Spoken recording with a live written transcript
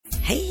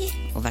Hei,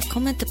 og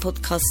velkommen til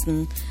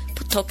podcasten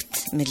På tokt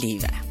med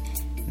livet.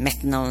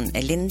 Mitt navn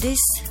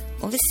Lindis,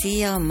 og ved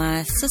siden av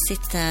meg så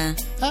sitter...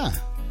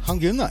 han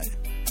Gunnar.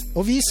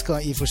 Og vi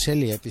skal i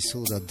forskjellige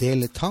episoder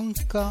dele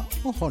tanker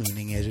og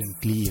holdninger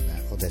rundt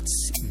livet og dets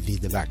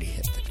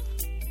videreverdigheter.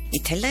 I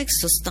tillegg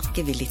så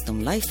snakker vi litt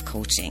om life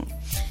coaching,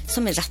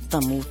 som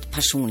rettet mot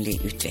personlig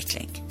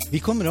utvikling.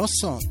 Vi kommer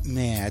også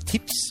med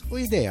tips og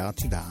ideer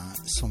til deg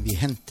som vi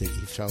henter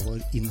fra vår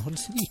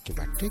innholdsrike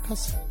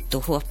verktøykasse. Da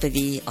håper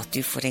vi at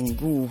du får en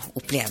god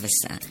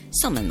opplevelse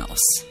sammen med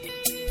oss.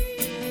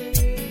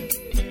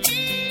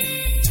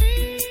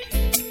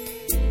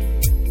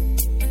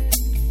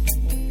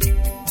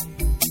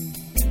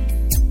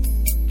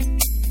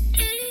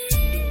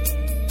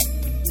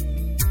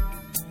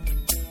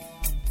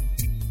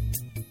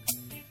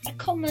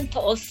 Velkommen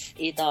til oss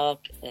i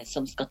dag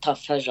som skal ta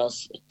for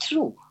oss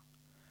tro,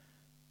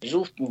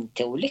 roten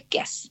til å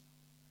lykkes.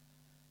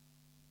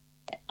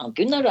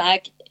 Gunnar og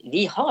jeg,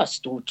 vi har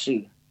stor tro,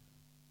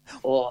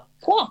 og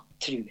på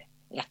tro,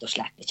 rett og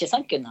slett. Ikke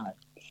sant, Gunnar?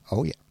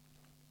 Oh, yeah.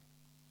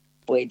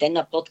 Og i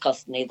denne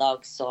podcasten i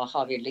dag så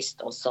har vi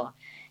lyst til å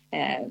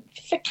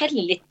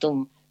fortelle litt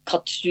om hva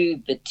tro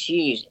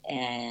betyr,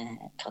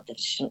 hva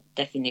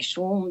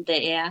definisjon det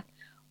er,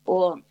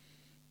 og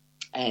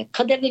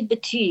hva det vil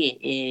bety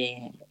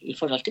i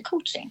forhold til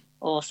coaching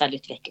og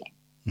selvutvikling.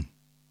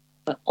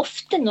 For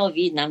ofte når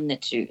vi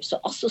nevner tro,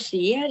 så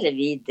assosierer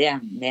vi det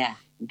med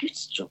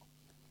Guds tro.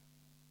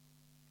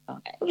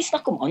 Og vi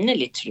snakker om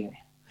åndelig tro.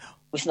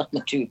 Vi snakker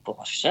om tro på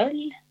oss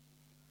selv.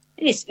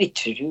 Vi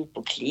tror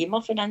på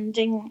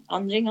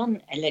klimaforandringene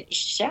eller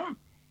ikke.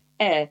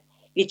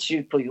 Vi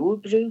tror på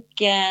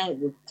jordbruket.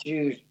 Vi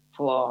tror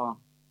på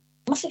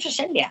masse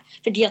forskjellige.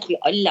 Fordi at vi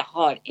alle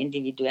har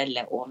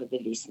individuelle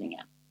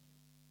overbevisninger.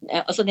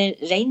 Altså den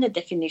rene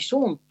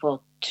definisjonen på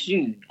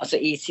tro, altså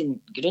i sin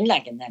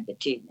grunnleggende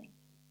betydning,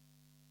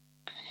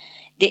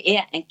 det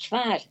er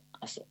enhver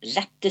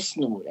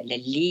rettesnor, eller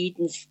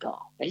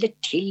lidenskap, eller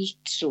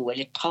tiltro,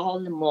 eller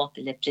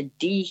talemåte, eller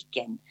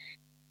prediken,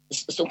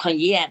 som kan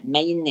gi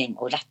mening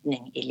og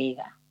retning i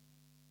livet.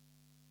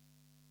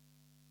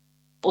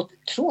 Og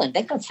troen,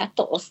 den kan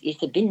sette oss i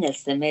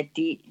forbindelse med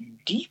de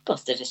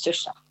dypeste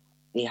ressurser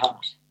vi har.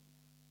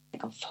 Vi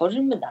kan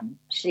forme dem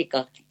slik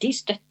at de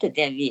støtter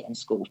det vi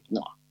ønsker å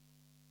oppnå.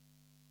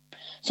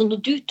 Så når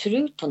du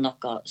tror på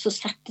noe, så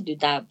setter du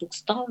deg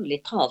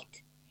bokstavelig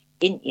talt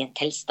inn i en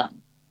tilstand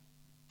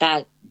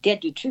der det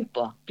du tror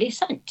på blir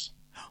sant.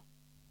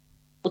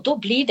 Og da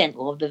blir det en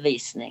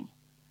overbevisning.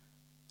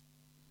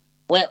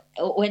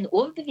 Og en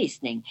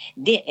overbevisning,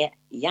 det er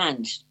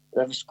hjernens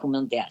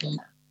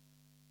øverstkommanderende.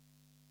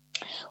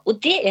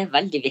 Og det er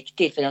veldig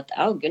viktig, for at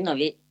jeg og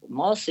Gunnar, vi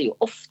maser jo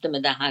ofte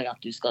med det her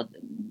at du skal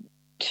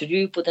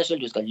tro på deg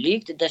selv, du skal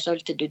lyge til deg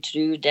selv til du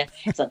tror det,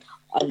 sånn,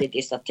 alle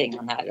disse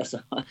tingene her,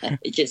 altså.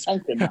 Ikke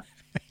sant, Gunnar?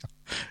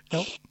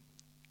 Ja.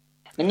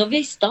 Men når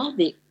vi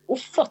stadig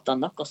oppfatter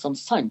noe som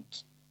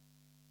sant,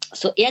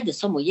 så er det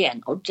som å gi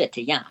en ordre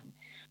til hjernen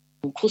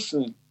om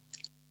hvordan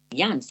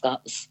hjernen skal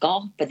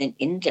skape den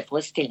indre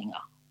forestillingen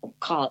om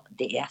hva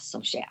det er som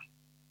skjer.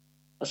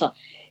 Altså,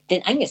 den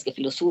engelske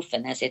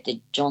filosofen som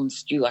heter John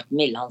Stuart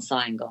Mill, han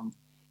sa en gang,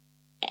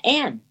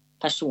 en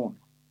person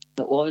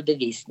med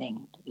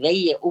overbevisning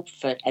veier opp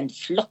for en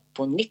flokk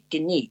på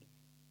 99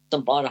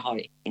 som bare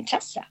har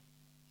interesse.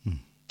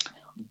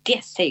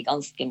 Det sier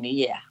ganske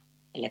mye,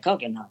 eller hva,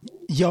 Gunnar?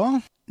 Ja,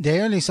 det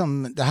er jo liksom,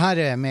 det her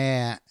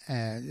med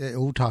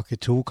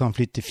ordtaket tro kan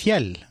flytte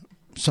fjell,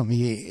 som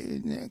vi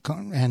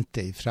kan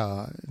hente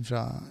fra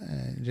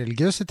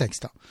religiøse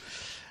tekster.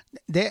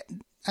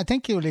 Jeg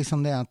tenker jo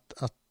liksom det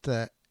at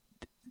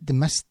det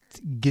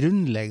mest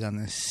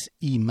grunnleggende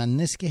i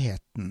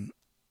menneskeheten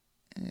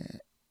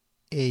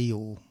er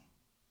jo,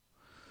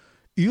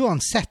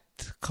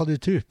 uansett hva du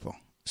tror på,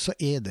 så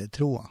er det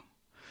troa.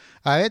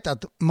 Jeg vet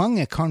at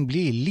mange kan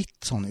bli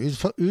litt sånn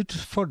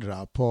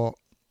utfordret på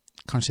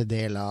kanskje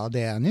deler av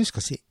det jeg nå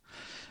skal si.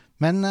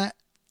 Men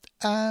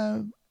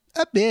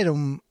jeg ber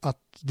om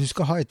at du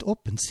skal ha et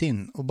åpent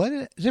sinn og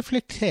bare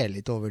reflektere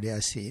litt over det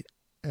jeg sier.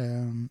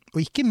 Og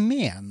ikke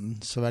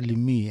men så veldig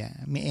mye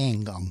med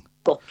en gang.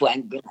 Godt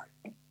poeng.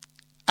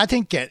 Jeg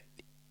tenker,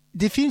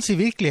 det finnes i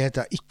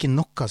virkeligheten ikke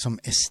noe som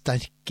er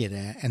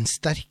en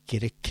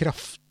sterkere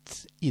kraft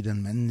i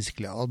den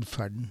menneskelige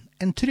adferden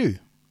enn tro.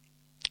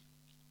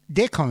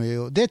 Det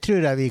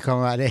tror jeg vi kan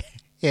være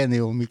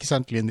enige om, ikke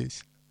sant, Lindis?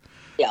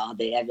 Ja,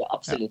 det er vi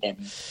absolutt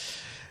enige.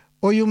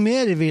 Og jo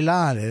mer vi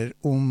lærer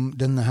om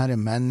denne her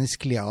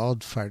menneskelige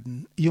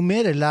adferden, jo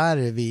mer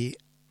lærer vi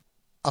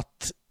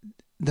at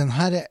den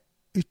her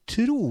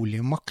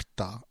utrolige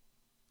makta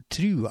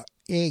trua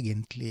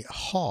egentlig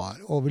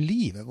har over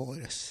livet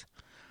vårt.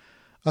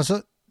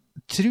 Altså,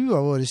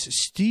 trua vår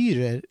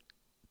styrer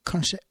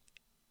kanskje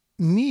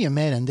mye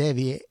mer enn det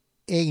vi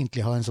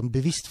egentlig har en sånn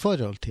bevisst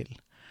forhold til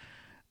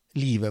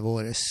livet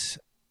vårt.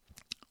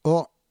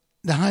 Og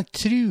denne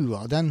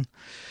trua, den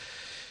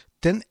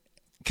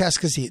hva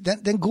skal jeg si,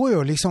 den går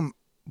jo liksom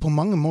på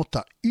mange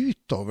måter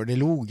utover det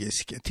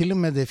logiske, til og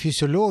med det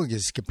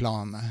fysiologiske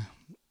planet.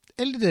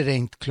 eller det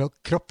rent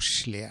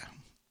kroppslige.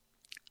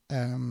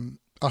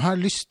 Jeg har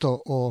lyst til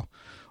å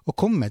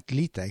komme med et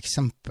lite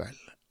eksempel.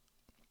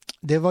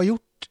 Det var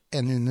gjort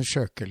en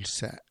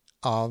undersøkelse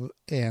av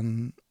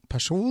en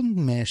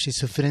person med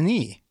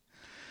schizofreni,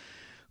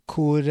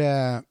 hvor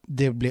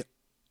det ble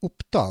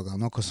oppdaget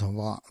noe som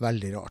var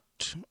veldig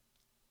rart.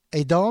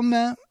 En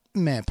dame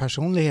med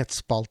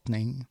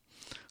personlighetsspaltning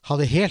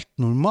hadde helt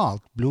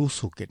normalt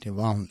blodsukker til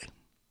vanlig.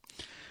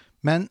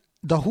 Men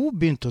da hun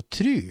begynte å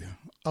tro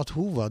at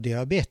hun var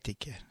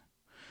diabetiker,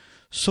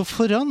 så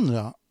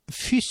forandret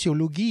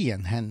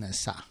fysiologien hennes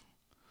seg,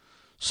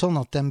 sånn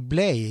at den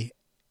ble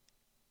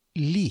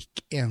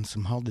lik en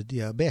som hadde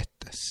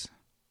diabetes.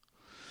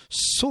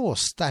 Så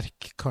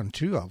sterk kan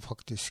trua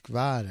faktisk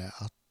være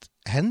at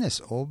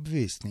hennes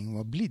overbevisning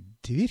var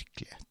blitt til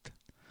virkelighet.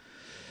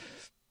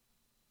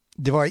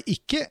 Det var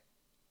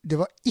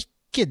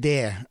ikke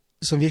det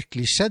som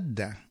virkelig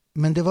skjedde,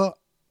 men det var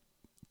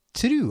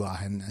trua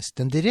hennes,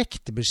 den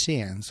direkte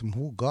beskjeden som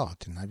hun ga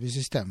til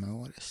nervesystemet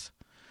vårt.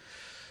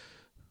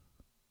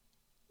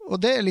 Og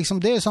det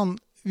er sånn,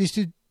 hvis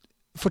du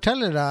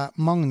forteller deg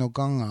mange nok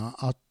ganger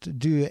at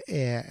du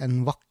er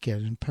en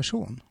vakker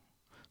person,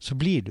 så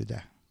blir du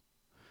det.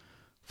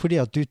 Fordi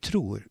at du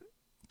tror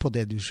på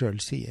det du selv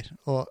sier.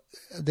 Og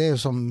det er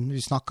jo som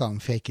vi snakket om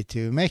fake it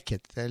to make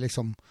it. Det er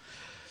liksom,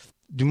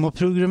 du må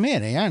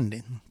programmere hjernen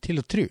din til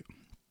å tro.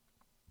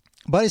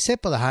 Bare se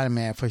på det her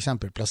med for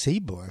eksempel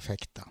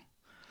placeboeffekter.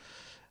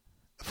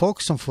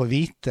 Folk som får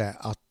vite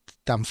at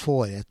de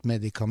får et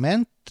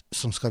medikament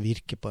som skal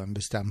virke på en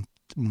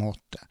bestemt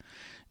måte,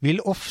 vil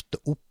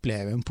ofte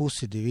oppleve en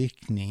positiv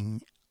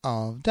virkning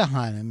av det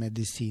her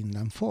medisinen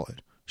de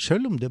får,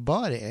 selv om det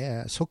bare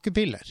er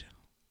sukkerpiller.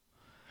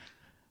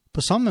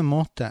 På samme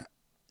måte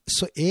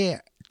så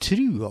er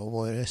trua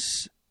vår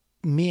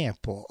med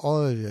på å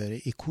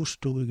avgjøre i hvor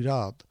stor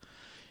grad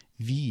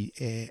vi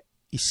er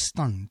i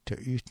stand til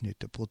å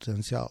utnytte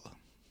potensialet.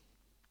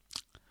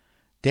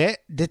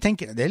 Det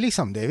tenker jeg, det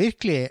er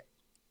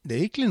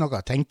virkelig noe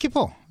å tenke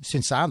på,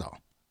 synes jeg da.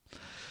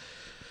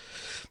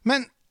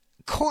 Men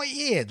hva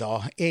er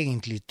da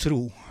egentlig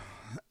tro?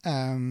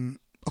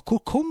 Og hvor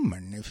kommer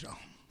den ifra?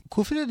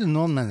 Hvorfor er det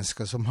noen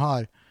mennesker som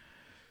har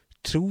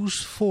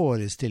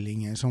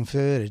trosforestillinger som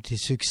fører til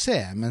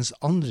suksess, mens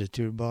andre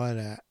tror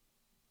bare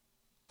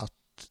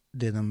at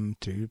det de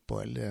tror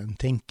på eller de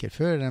tenker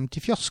fører dem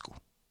til fiasko?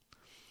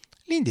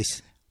 Lindis,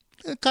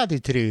 hva du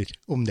tror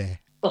om det?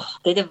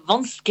 Det er det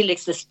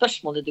vanskeligste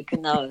spørsmålet du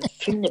kunne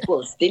funnet på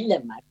å stille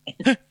meg.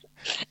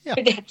 Ja. For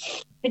det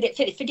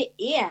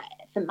er,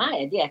 for meg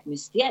er det et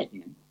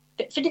mysterium.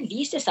 For det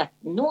viser seg at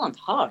noen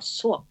har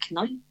så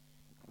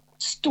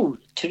knallstor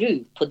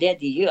tro på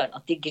det de gjør,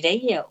 at de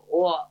greier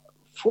å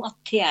få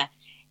til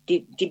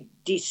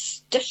de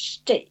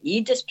største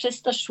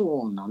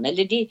idrettsprestasjonene,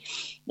 eller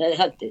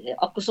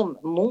akkurat som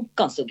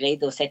munkene som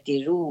greide å sette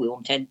i ro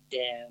omtrent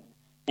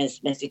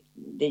mens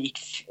det gikk,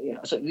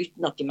 altså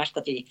uten at de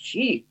merket at det gikk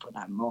fyr på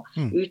dem, og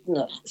uten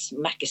å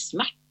merke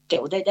smerte.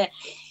 Og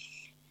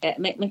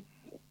men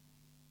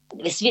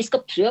hvis vi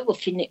skal prøve å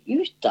finne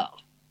ut av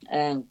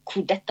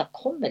hvor dette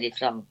kommer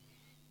ifra,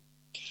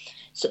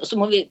 så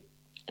må vi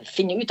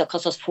finne ut av hva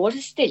slags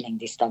forestilling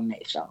de stammer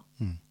ifra.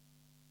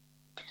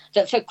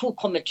 For hvor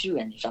kommer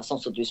truen ifra, sånn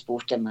som du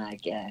spurte meg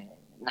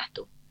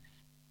nettopp?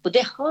 Og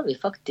det har vi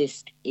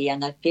faktisk i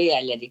NLP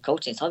eller i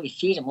coaching, så har vi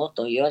 4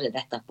 måter å gjøre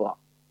dette på.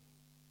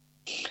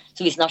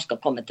 Så vi snart skal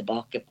komme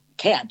tilbake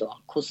til da,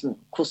 hvordan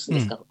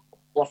vi skal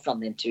få fram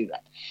den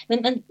truen.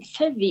 Men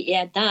før vi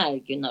er der,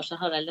 Gunnar, så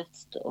har jeg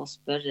lyst til å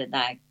spørre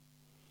deg,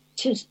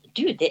 synes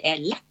du det er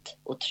lett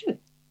å tro?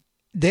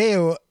 Det er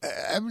jo,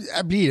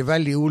 jeg blir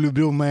veldig Ole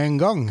Brumm med en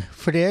gang,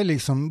 for det er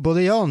liksom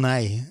både ja og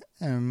nei.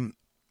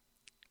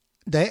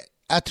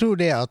 Jeg tror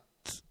det at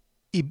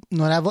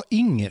når jeg var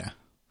yngre,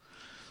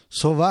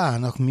 så var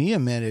jeg nok mye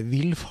mer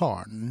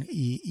villfaren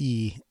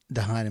i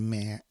det her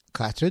med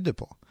hva jeg trodde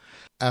på.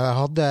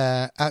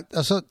 Jeg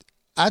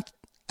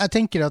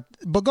tenker at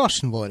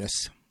bagasjen vår,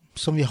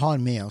 som vi har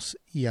med oss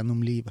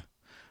gjennom livet,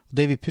 og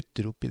det vi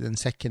putter opp i den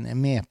sekken, er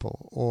med på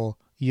å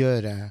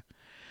gjøre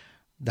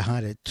det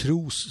her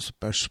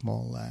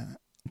trosspørsmålet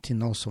til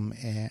noe som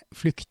er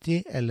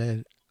flyktig,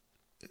 eller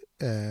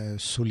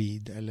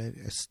solid, eller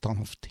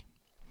standhaftig.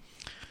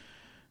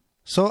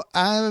 Så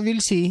jeg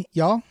vil si,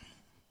 ja,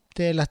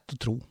 det er lett å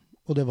tro,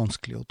 og det er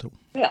vanskelig å tro.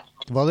 Ja.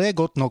 Var det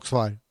godt nok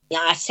svar?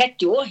 Ja, jeg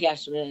setter jo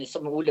også her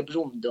som Ole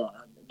Brumm da.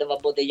 Det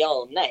var både ja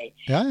og nei.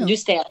 Ja. Du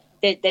sier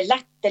det er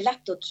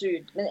lett å tro,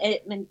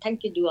 men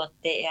tenker du at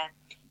det er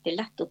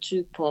lett å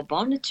tro på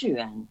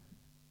barnetruen?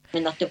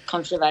 Men at det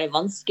kanskje være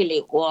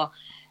vanskelig å,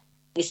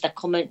 hvis det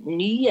kommer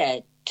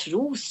nye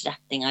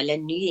trosretninger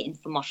eller nye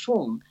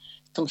informasjon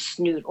som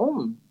snur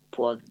om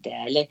på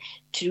det, eller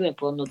troen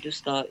på når du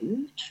skal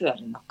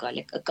utføre noe,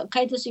 eller hva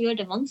er det som gjør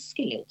det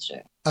vanskelig å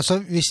tro? Altså,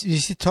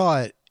 hvis vi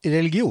tar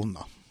religion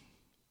da,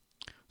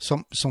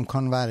 som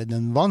kan være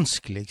den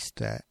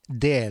vanskeligste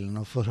delen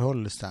å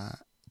forholde seg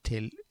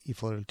til i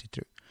forhold til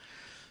tro,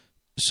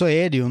 så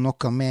er det jo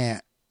noe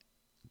med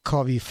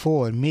hva vi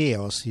får med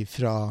oss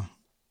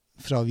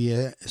fra vi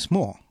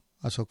små.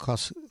 Altså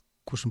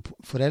hvordan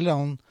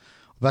foreldrene,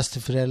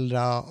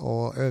 besteforeldre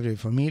og øvrige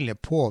familie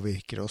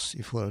påvirker oss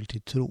i forhold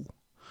til tro.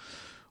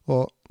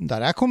 Og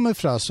der jeg kommer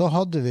fra, så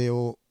hadde vi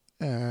jo,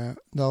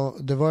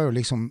 det var jo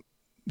liksom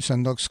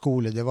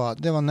søndagsskole, det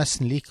var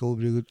nesten like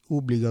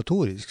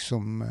obligatorisk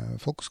som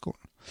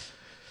folkeskolen.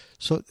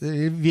 Så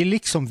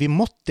vi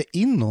måtte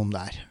innom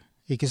der,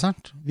 ikke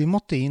sant? Vi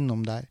måtte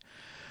innom der.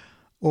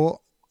 Og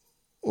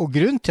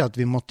grunnen til at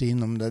vi måtte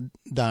innom det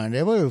der,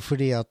 det var jo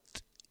fordi at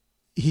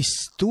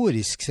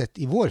historisk sett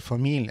i vår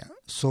familie,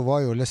 så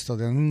var jo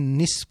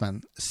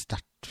læstadianismen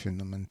sterkt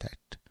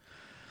fundamentert.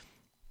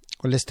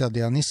 Og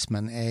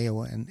læstadianismen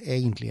jo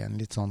egentlig en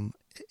litt sånn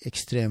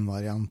ekstrem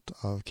variant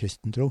av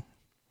kristentro,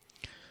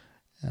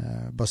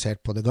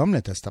 basert på det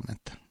gamle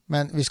testamentet.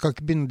 Men vi skal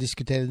ikke begynne å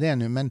diskutere det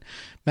nå, men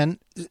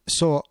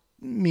så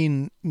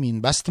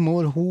min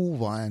bestemor, hun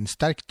var en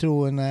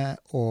sterktroende,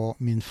 og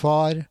min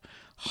far,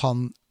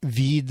 han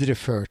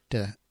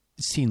videreførte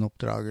sin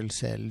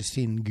oppdragelse, eller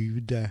sin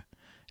gude,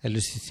 eller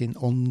sin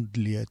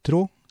åndelige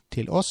tro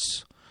til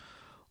oss,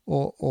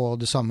 og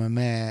det samme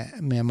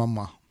med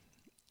mamma.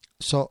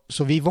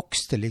 Så vi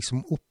vokste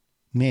liksom opp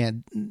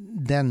med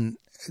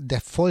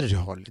det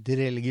forholdet til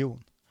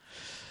religion.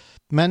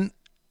 Men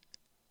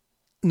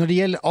når det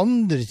gjelder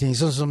andre ting,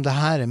 sånn som det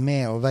her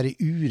med å være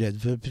uredd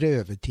for å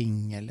prøve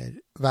ting, eller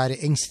være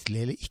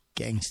engstelig eller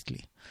ikke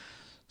engstelig,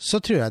 så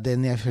tror jeg det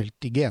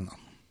nedfelt i genene.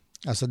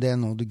 Altså det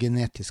noe du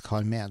genetisk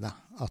har med deg,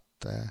 at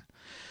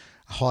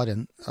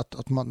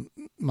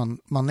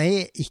man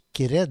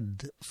ikke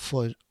redd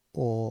for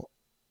å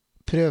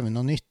prøve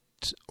noe nytt,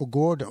 og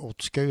går det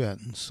åt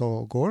skauen,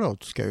 så går det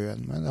åt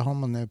skauen, men det har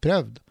man jo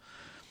prøvd.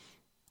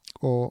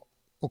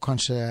 Og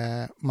kanskje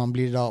man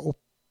blir da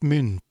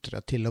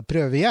oppmuntret til å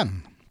prøve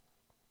igjen.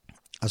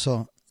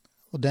 Altså,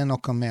 og det noe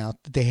med at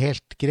det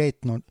helt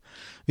greit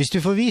hvis du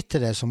får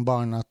vite det som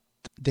barn,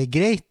 at det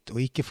greit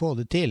å ikke få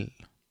det til,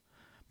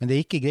 men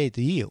det ikke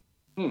greit å gi opp.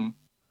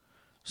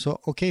 Så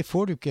ok,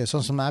 får du ikke,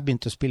 sånn som jeg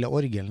begynte å spille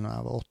orgel når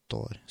jeg var 8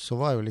 år, så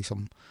var jo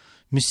liksom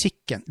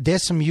musikken, det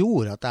som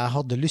gjorde at jeg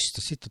hadde lyst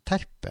til å sitte og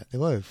terpe, det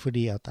var jo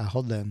fordi at jeg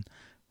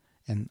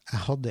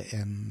hadde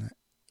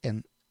en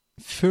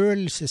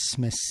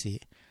følelsesmessig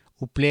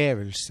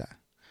opplevelse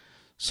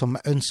som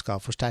jeg ønsket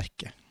å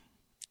forsterke.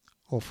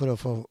 Og for å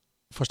få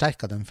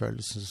forsterket den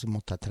følelsen, så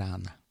måtte jeg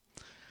trene.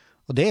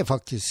 Og det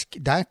faktisk,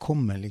 der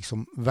kommer liksom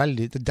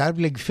der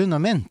ble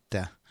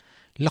fundamentet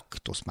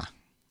lagt hos meg,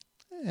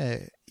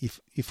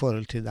 i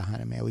forhold til det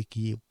her med å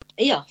ikke gi opp.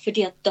 Ja,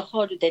 fordi at da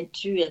har du den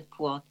truen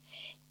på at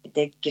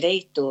det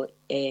greit å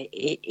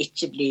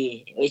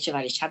ikke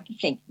være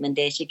kjempeflink, men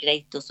det ikke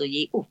greit å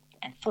gi opp,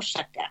 en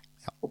fortsette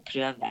å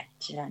prøve.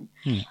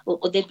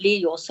 Og det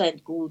blir jo også en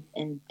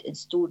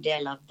stor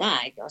del av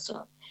deg,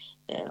 altså,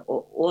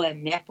 og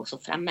med på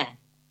å fremme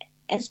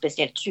en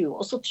spesiell tro,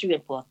 og så tror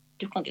jeg på at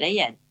du kan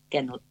greie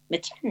det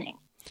med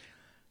trening.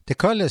 Det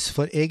kalles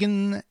for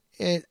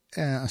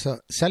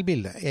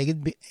selvbilde,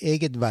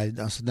 eget verd,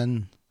 altså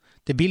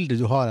det bildet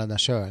du har av deg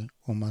selv,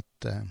 om at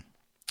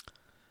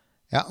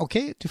ja,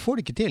 ok, du får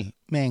det ikke til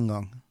med en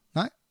gang.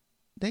 Nei,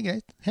 det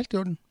greit, helt i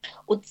orden.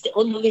 Og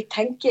når vi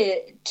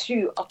tenker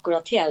tro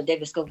akkurat her, det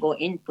vi skal gå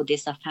inn på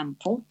disse 5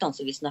 punktene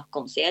som vi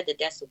snakker om, så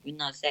det som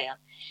Gunnar sier,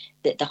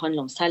 at det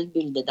handler om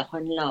selvbilde, det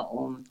handler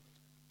om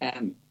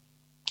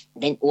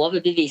den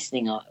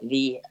overbevisningen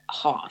vi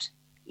har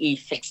i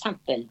for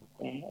eksempel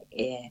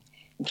en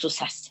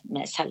prosess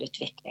med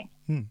selvutvikling.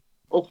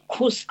 Og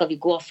hvor skal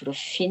vi gå for å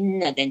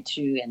finne den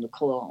troen?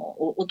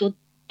 Og da,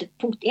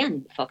 punkt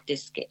 1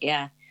 faktisk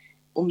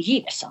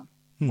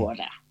omgivelsene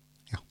våre.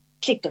 Ja.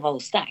 Slik det var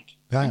hos deg.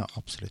 Ja,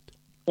 absolutt.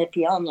 Det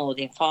piano og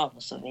din far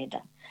og så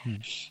videre.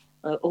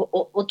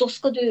 Og da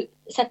skal du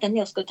sette deg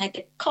ned og skal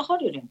tenke, hva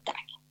har du rundt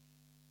deg?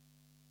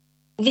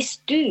 Hvis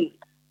du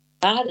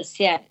bare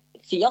ser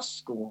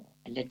fiasko,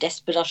 eller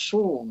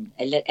desperasjon,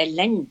 eller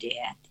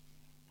elendighet,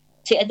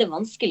 så det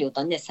vanskelig å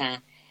danne seg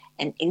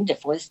en indre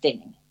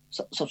forestilling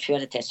som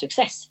fører til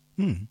suksess.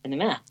 Er du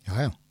med?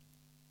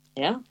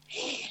 Ja.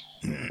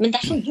 Men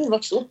dersom du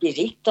vokser opp i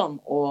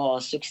rikdom og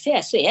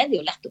suksess, så det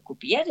jo lett å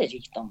kopiere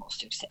rikdom og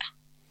suksess.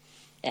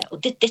 Og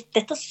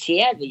dette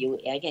ser vi jo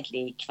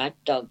egentlig i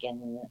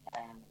hverdagen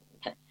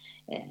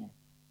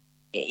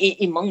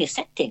i mange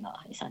settinger.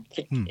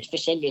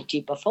 Forskjellige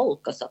typer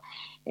folk. Altså,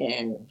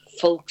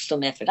 folk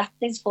som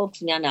forretningsfolk,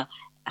 som gjerne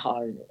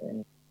har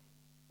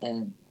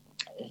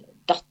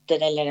datter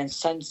eller en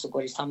sønn som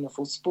går i samme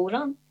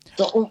fotsporene.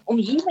 Så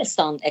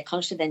omgivelsene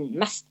kanskje den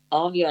mest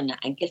avgjørende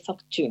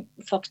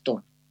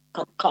enkeltfaktoren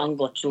hva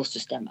angår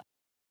trossystemet.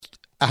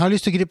 Jeg har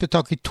lyst til å gripe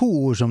tak i 2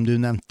 ord som du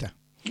nevnte.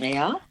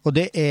 Ja. Og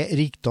det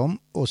rikdom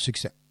og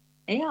suksess.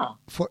 Ja.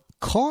 For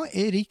hva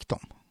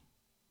rikdom?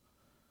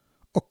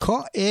 Og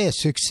hva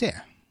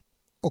suksess?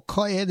 Og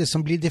hva det som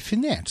blir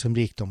definert som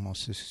rikdom og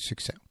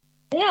suksess?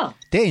 Ja.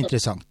 Det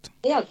interessant.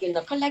 Ja,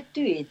 Gunnar, hva legger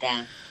du i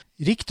det?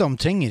 Rikdom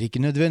trenger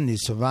ikke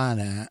nødvendigvis å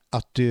være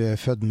at du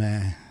født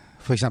med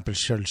for eksempel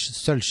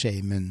sølvskje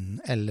i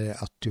munnen, eller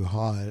at du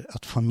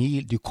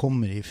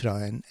kommer ifra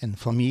en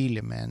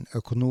familie med en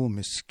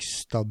økonomisk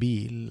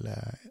stabil,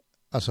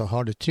 altså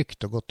har det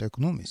trygt og godt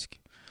økonomisk.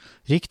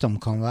 Rikdom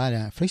kan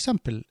være for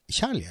eksempel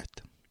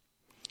kjærlighet.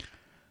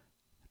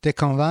 Det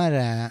kan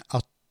være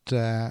at,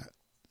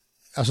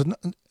 altså,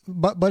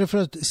 bare for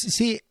å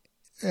si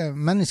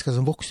mennesker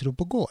som vokser opp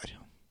på gård,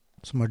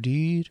 som har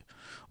dyr,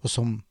 og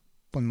som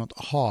på en måte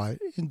har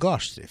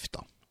gardsdrift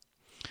da.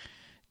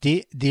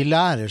 De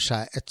lærer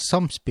seg et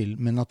samspill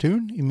med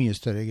naturen i mye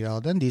større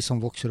grad enn de som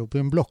vokser opp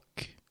i en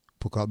blokk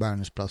på Carl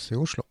Berners plass i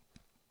Oslo.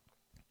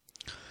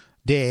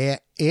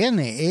 Det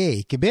ene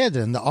ikke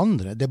bedre enn det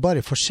andre, det bare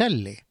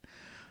forskjellig.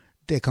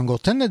 Det kan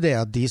godt hende det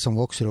at de som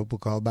vokser opp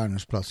på Carl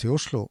Berners plass i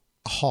Oslo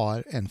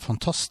har en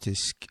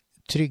fantastisk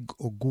trygg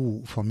og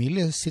god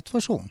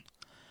familiesituasjon,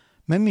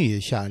 med mye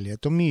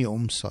kjærlighet og mye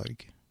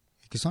omsorg,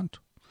 ikke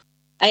sant?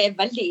 Jeg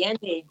veldig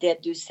enig i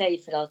det du sier,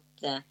 for at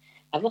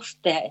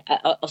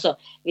altså,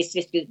 hvis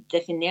vi skulle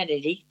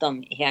definere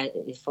rikdom her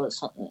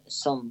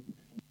som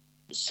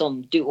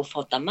du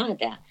oppfatter med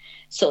det,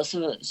 så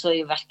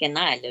jo hverken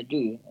jeg eller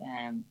du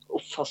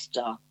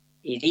oppfostret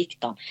i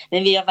rikdom.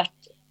 Men vi har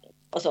vært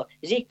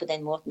rik på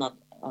den måten at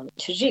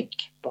trygg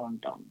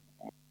barndom.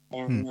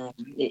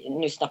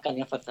 Nå snakker jeg i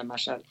hvert fall for meg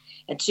selv.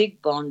 En trygg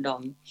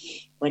barndom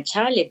og en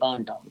kjærlig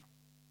barndom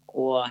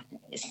og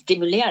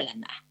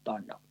stimulerende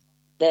barndom.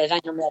 Det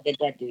regner med det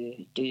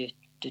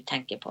du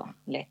tenker på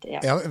litt.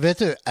 Ja, vet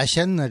du, jeg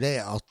kjenner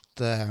det at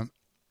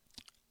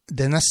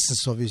det nesten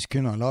så vi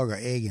kunne ha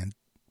laget egen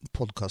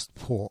podcast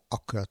på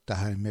akkurat det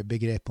her med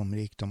begrep om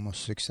rikdom og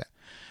suksess.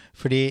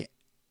 Fordi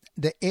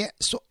det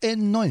så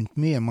enormt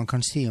mye man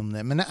kan si om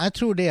det, men jeg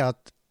tror det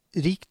at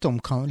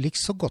rikdom kan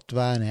liksom godt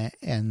være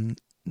en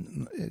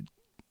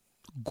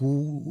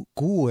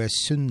gode,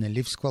 sunne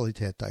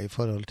livskvaliteter i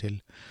forhold til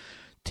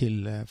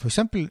for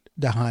eksempel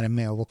det her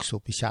med å vokse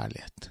opp i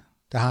kjærlighet.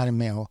 Det her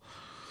med å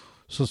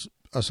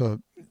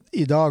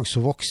i dag så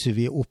vokser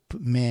vi opp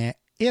med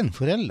en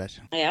forelder.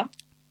 Ja.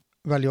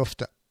 Veldig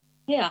ofte.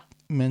 Ja.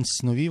 Mens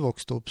når vi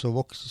vokste opp, så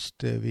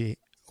vokste vi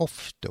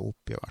ofte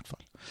opp i hvert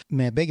fall.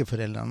 Med begge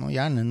foreldrene, og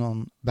gjerne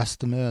noen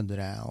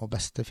bestemødre og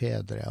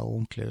bestefedre og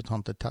onkler og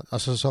tanter.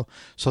 Altså, så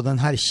den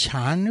her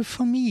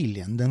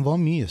kjernefamilien, den var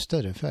mye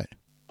større før.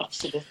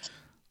 Absolutt.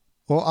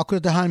 Og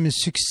akkurat det her med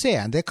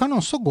suksess, det kan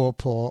også gå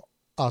på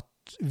at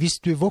hvis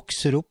du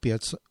vokser opp i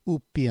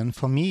en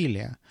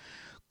familie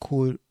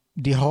hvor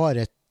de har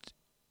et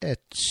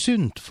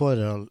sunt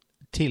forhold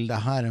til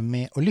det her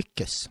med å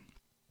lykkes,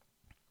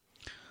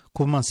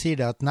 hvor man sier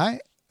det at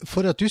nei,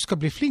 for at du skal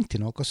bli flink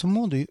til noe, så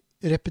må du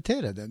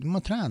repetere det, du må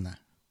trene.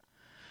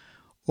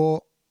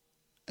 Og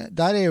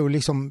der jo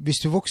liksom,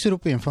 hvis du vokser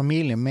opp i en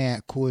familie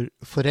med hvor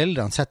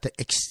foreldrene setter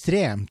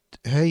ekstremt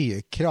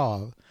høye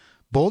krav,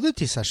 både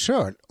til seg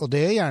selv, og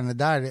det gjerne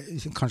der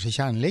kanskje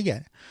kjernen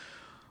ligger,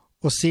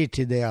 og sier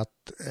til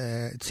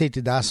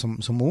deg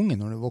som unge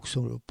når du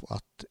vokser opp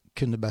at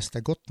kun det beste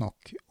godt nok,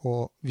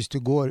 og hvis du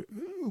går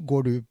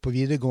du på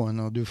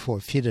videregående og du får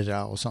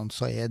 4 og sånt,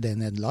 så det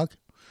nederlag,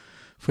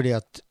 fordi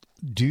at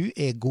du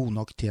god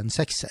nok til en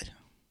 6er,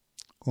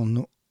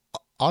 og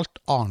alt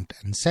annet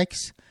enn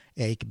 6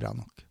 ikke bra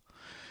nok.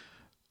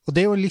 Og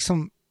det jo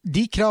liksom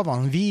de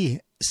kravene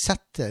vi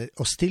setter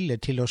og stiller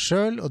til oss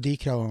selv, og de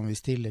kravene vi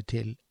stiller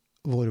til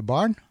våre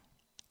barn,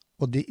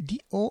 og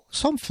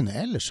samfunnet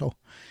ellers så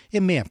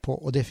med på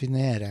å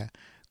definere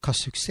hva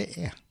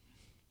suksess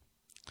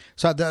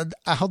Så jeg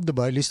hadde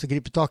bare lyst til å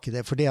gripe tak i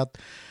det, fordi at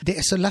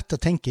det så lett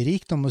å tenke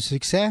rikdom og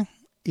suksess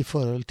i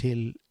forhold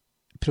til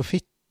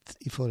profitt,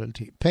 i forhold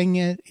til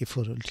penger, i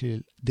forhold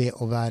til det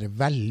å være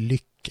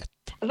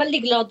vellykket. Jeg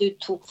veldig glad du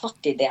tok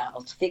fatt i det,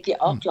 og så fikk vi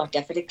avklart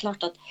det, for det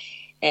klart at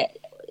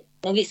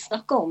når vi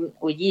snakker om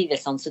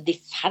omgivelsene, så de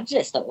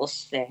færreste av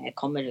oss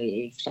kommer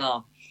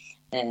fra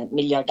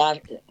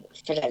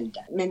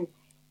milliardærforeldre. Men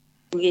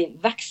vi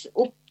vokser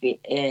opp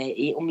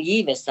i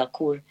omgivelser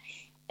hvor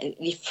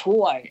vi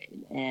får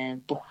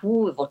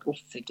behovet vårt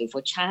oppfylt, vi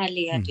får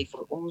kjærlighet, vi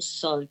får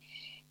omsorg,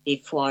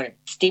 vi får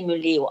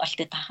stimuli og alt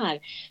dette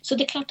her. Så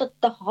det klart at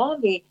da har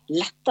vi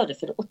lettere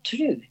for å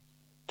tro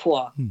på,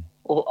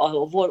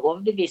 og vår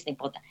overbevisning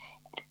på at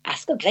jeg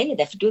skal greie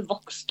det, for du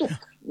vokst opp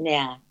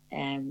med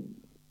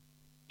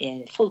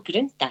folk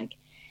rundt deg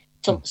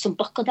som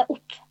bakker deg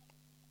opp,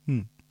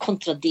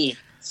 kontra de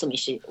som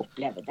ikke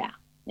opplever det.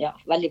 Ja,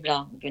 veldig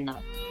bra, Gunnar.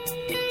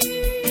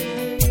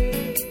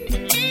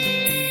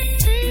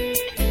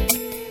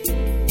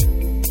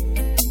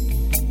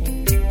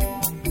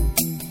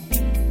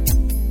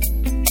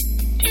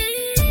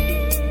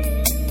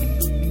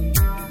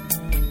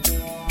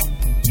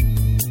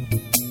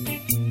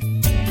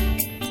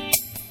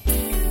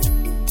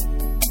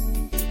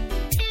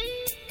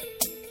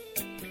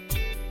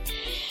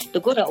 Da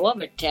går jeg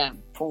over til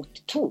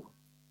punkt 2.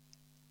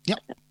 Ja.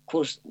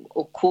 Hvor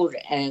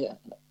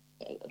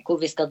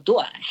vi skal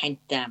da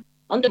hente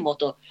andre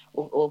måter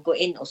å gå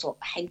inn og så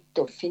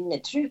hente og finne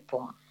tro på.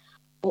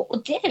 Og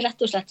det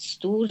rett og slett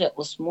store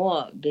og små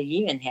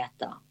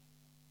begivenheter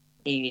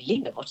i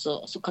livet vårt,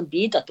 så kan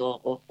bidra til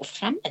å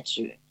fremme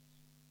tro.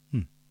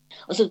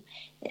 Og så,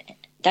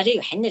 der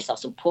jo hendelser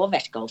som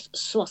påvirker oss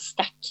så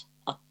sterkt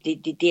at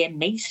de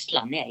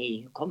meisler ned i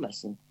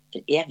hukommelsen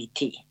for evig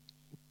tid.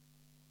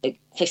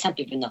 For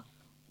eksempel,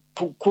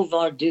 hvor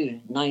var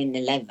du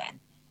 9/11?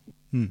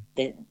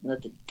 Når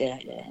det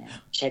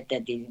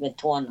skjedde med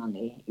tårnene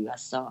i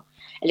USA.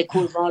 Eller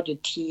hvor var du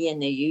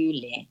 10.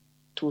 juli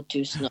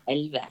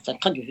 2011? Så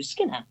kan du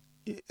huske det?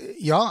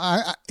 Ja,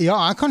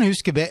 jeg kan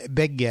huske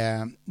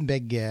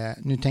begge.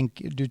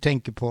 Du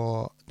tenker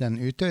på den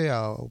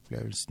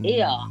Utøya-opplevelsen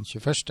den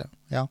 21.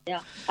 Ja.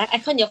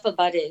 Jeg kan i hvert fall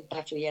bare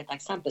for å gi et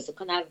eksempel, så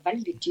kan jeg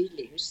veldig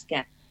tydelig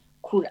huske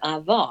hvor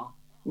jeg var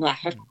når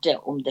jeg hørte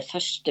om det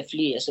første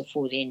flyet som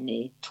for inn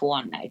i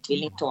tårnet, i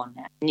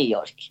tvillingtårnet, New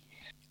York.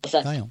 Så,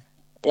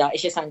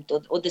 ikke sant?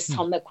 Og det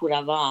samme hvor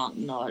jeg var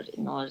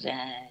når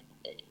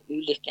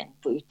ulykken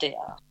på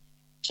Utøya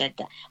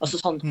skjedde. Altså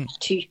sånne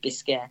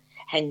typiske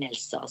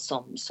hendelser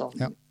som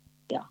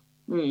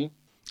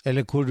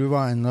Eller hvor du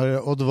var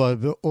når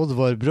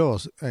Oddvar Brå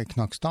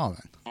knakk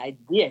staven. Nei,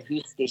 det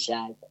husker ikke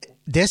jeg.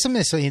 Det som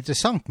så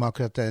interessant med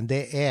akkurat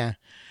det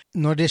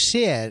når det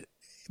skjer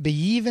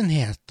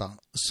begivenheter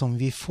som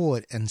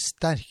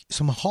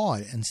som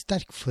har en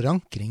sterk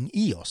forankring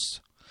i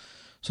oss.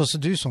 Så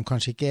du som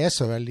kanskje ikke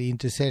så veldig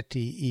interessert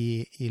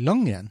i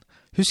langrenn,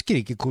 husker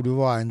ikke hvor du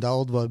var da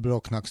Oddvar Brå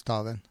knakk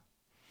staven.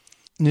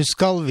 Nå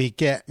skal vi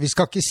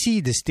skal ikke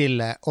si det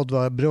stille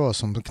Oddvar Brå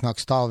som knakk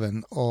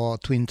staven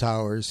og Twin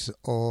Towers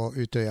og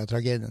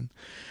Utøya-tragedien.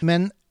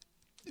 Men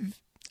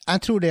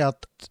jeg tror det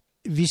at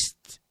hvis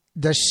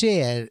det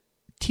skjer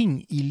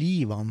ting i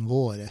livene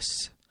våre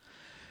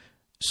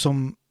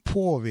som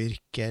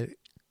påvirker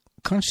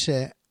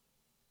kanskje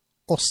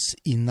oss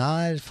i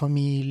nær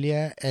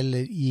familie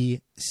eller i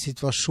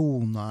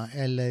situasjoner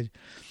eller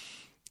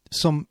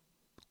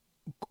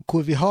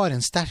hvor vi har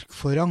en sterk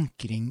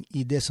forankring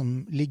i det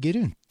som ligger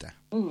rundt det.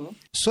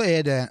 Så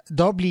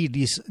da blir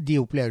de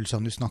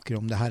opplevelsene du snakker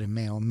om det her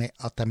med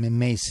at de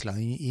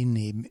meislet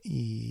inne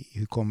i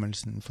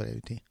hukommelsen for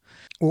evig tid.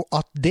 Og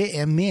at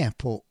det med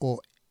på å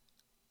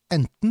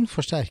enten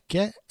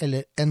forsterke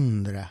eller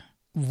endre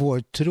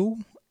vår tro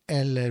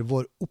eller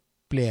vår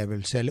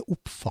opplevelse eller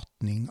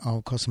oppfatning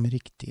av hva som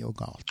riktig og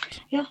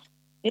galt. Ja.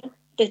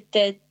 Det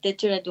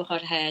tror jeg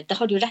det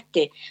har du rett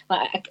i.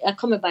 Jeg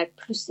kommer bare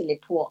plutselig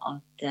på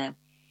at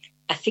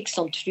jeg fikk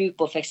sånn tro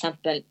på for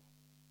eksempel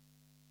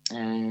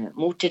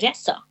mor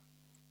Teresa.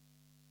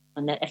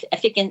 Jeg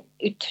fikk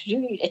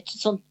et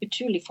sånt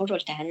utrolig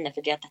forhold til henne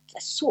fordi at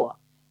jeg så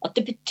at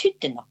det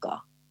betydde noe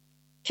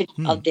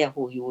av det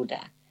hun gjorde.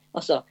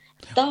 Altså,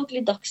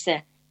 dagligdagse,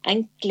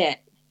 enkle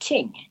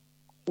ting.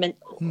 Men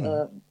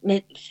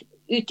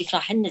ut ifra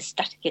hennes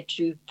sterke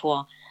tro på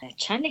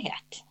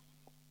kjærlighet.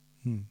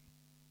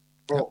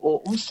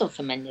 Og omsorg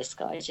for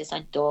mennesker, ikke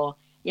sant? Og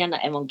gjerne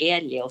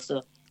evangeliet, og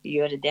så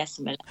gjøre det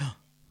som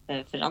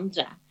for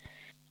andre.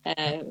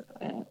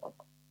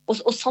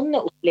 Og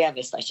sånne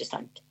opplevelser, ikke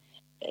sant?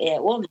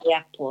 Og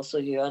med på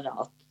å gjøre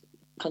at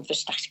kan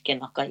forsterke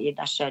noe i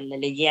deg selv,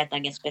 eller gi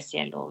deg en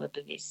spesiell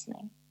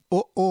overbevisning.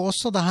 Og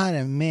også det her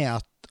med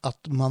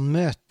at man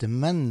møter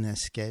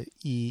mennesker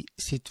i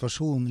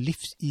situasjoner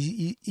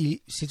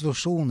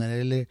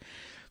eller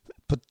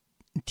på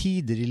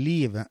tider i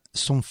livet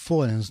som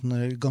får en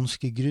sånn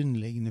ganske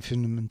grunnleggende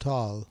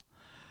fundamental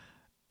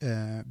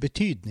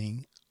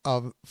betydning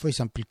av for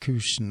eksempel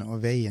kursen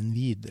og veien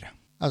videre.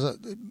 Altså,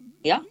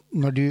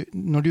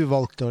 når du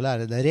valgte å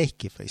lære deg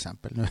reiki for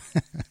eksempel,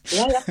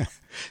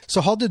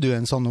 så hadde du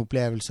en sånn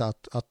opplevelse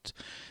at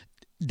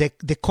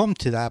det kom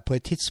til deg på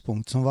et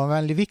tidspunkt som var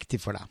veldig viktig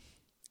for deg.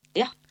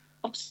 Ja,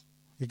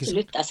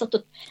 absolutt. Jeg satt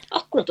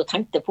akkurat og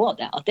tenkte på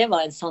det, at det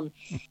var en sånn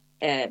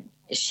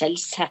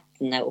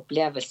skjellsettende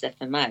opplevelse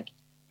for meg.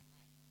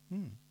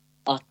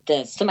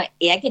 Som jeg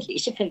egentlig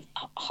ikke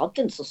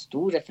hadde en så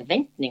store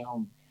forventninger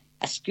om.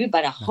 Jeg skulle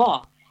bare ha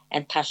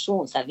en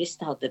person som jeg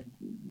visste hadde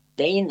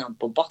beina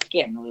på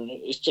bakken og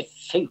ikke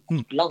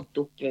føk langt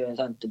opp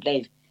og ble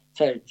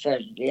for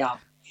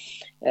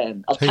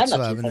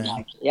alternativ for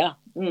meg. Ja.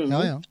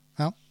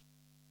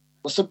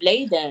 Og så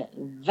ble det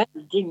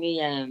veldig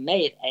mye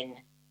mer enn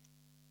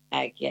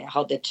jeg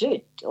hadde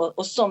trodd,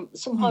 og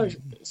som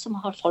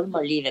har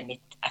formet livet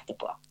mitt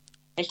etterpå.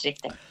 Helt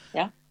riktig,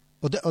 ja.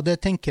 Og det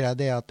tenker jeg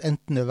det at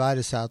enten det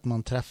være seg at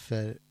man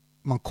treffer,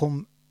 man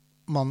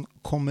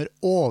kommer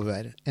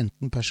over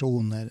enten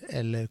personer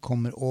eller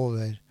kommer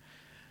over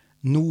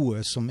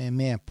noe som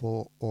med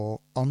på å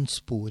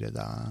anspore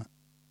deg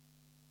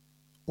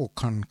og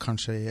kan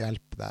kanskje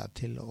hjelpe deg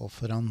til å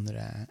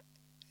forandre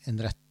en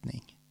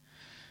retning.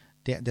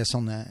 Det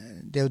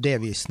er jo det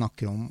vi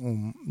snakker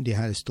om de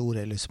her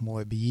store eller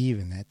små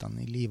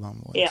begivenhetene i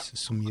livene våre,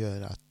 som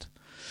gjør at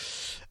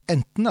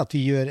enten at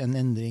vi gjør en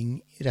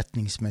endring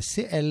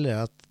retningsmessig,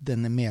 eller at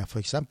den med for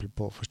eksempel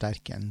på å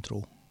forsterke en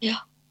tro.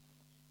 Ja,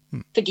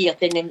 fordi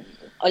at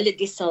alle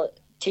disse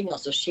tingene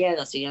som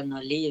skjer altså gjennom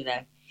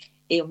livet,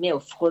 jo med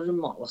å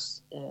forme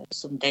oss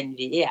som den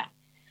vi er.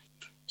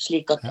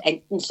 Slik at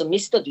enten så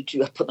mister du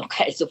trua på noe,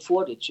 eller så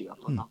får du trua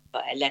på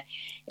noe. Eller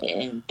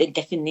det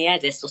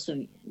defineres også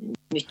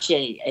mye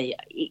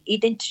i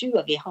den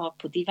trua vi har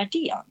på de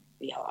verdiene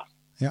vi har.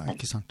 Ja,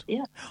 ikke sant?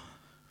 Ja.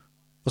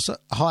 Og så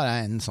har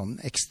jeg en sånn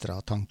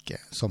ekstra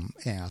tanke som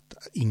at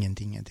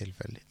ingenting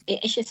tilfeldig.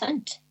 Ikke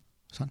sant?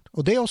 Sant?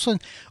 Og det også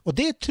og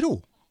det tro.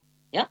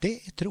 Ja.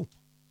 Det tro.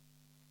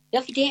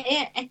 Ja, for det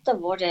et av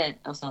våre,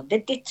 altså,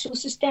 det ditt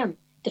trosystem,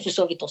 det for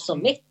så vidt også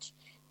mitt.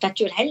 Jeg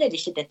tror heller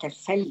ikke det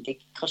tilfeldig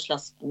hva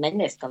slags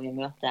mennesker vi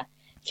møter.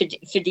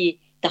 Fordi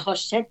det har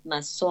skjedd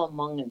meg så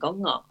mange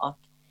ganger at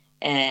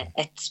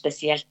et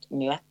spesielt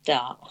møte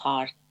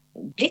har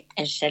blitt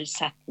en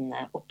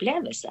selvsettende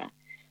opplevelse,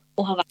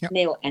 og har vært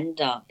med å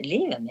endre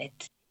livet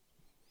mitt.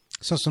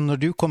 Sånn som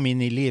når du kom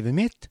inn i livet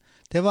mitt,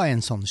 det var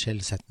en sånn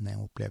selvsettende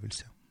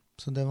opplevelse.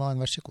 Så det var en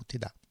vær så god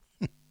til deg.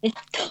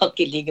 Ja, takk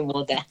i like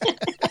måte.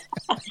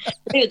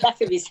 Det jo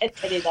derfor vi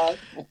sitter i dag.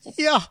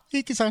 Ja,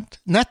 ikke sant?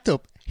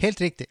 Nettopp.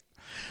 Helt riktig.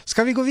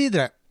 Skal vi gå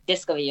videre? Det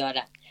skal vi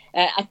gjøre.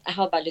 Jeg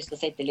har bare lyst til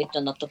å si til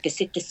lytterne at dere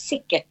sitter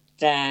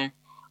sikkert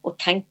og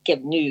tenker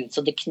nå,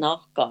 så det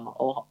knaker,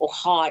 og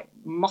har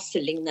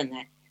masse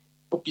lignende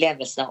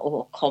opplevelser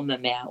å komme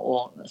med,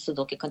 så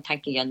dere kan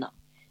tenke gjennom.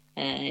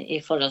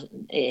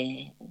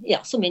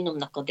 Som innom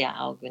noe av det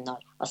jeg og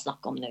Gunnar har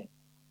snakket om nå.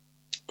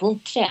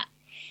 Punkt 3.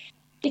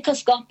 Vi kan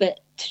skape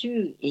tro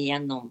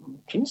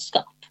gjennom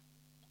kunnskap.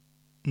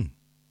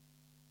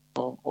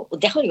 Og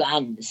det har jo jeg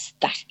en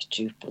sterk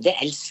tro på. Det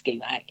elsker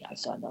jo jeg.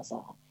 Altså,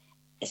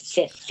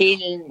 se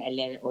film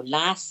eller å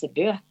lese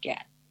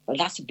bøker. Å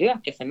lese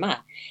bøker for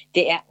meg,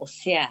 det å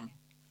se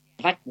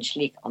verden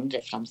slik andre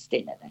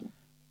fremstiller den.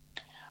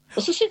 Og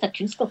så synes jeg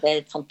kunnskap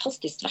et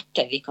fantastisk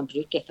verktøy vi kan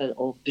bruke for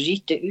å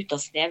bryte ut av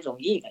snevre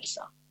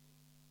omgivelser.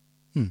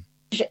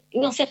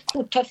 For uansett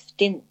hvor tøff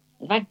din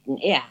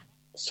verden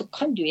så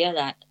kan du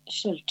gjøre deg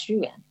selv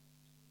truen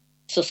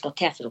som skal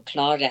til for å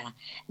klare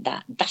det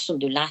dersom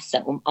du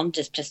leser om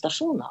andres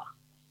prestasjoner.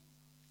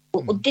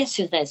 Og det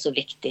synes jeg så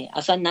viktig.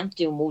 Altså, jeg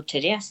nevnte jo mor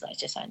Teresa,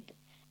 ikke sant?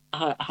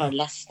 Jeg har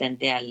lest en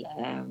del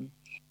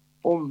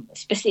om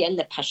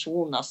spesielle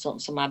personer som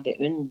jeg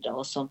beundrer,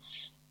 og som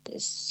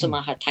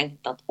jeg har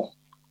tenkt at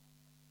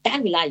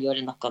der vil jeg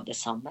gjøre noe av det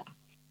samme.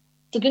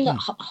 Så Gunnar,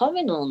 har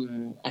vi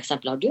noen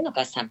eksempler? Har du noen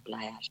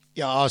eksempler her?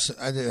 Ja, altså,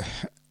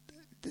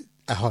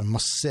 jeg har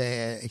masse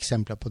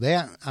eksempler på det.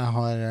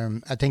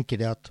 Jeg tenker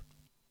det at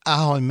jeg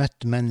har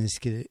møtt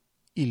mennesker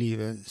i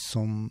livet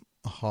som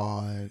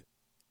har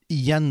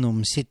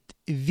gjennom sitt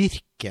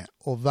virke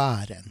og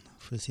væren,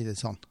 for å si det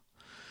sånn,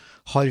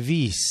 har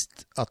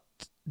vist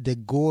at det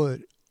går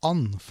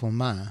an for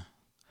meg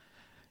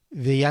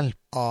ved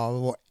hjelp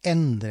av å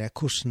endre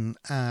hvordan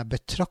jeg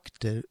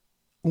betrakter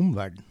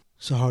omverdenen.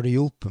 Så har det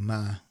hjulpet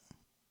meg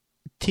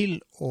til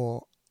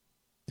å,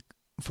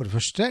 for det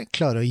første,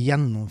 klare å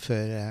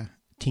gjennomføre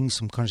ting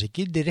som kanskje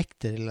ikke er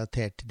direkte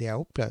relatert til det jeg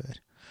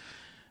opplever.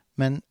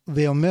 Men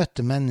ved å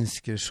møte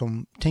mennesker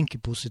som tenker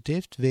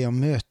positivt, ved å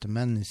møte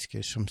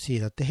mennesker som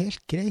sier at det er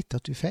helt greit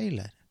at du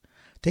feiler.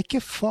 Det er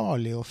ikke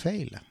farlig å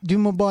feile. Du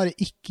må bare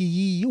ikke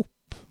gi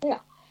opp.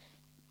 Ja,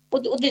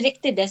 og det er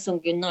riktig det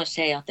som Gunnar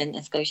sier, at en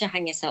skal jo ikke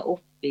henge seg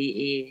opp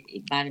i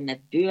bare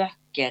med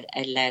bøker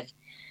eller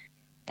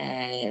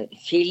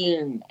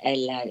film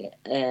eller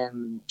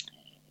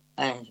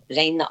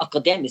rene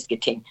akademiske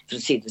ting, for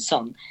å si det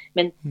sånn.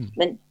 Men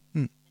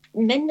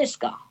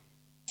mennesker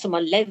som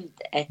har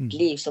levd et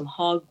liv, som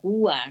har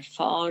gode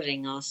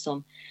erfaringer,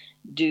 som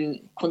du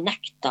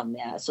connecter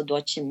med, så du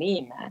har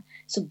kjemi med,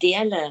 så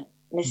deler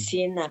med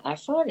sine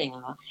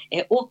erfaringer,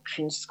 også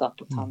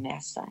kunnskap å ta med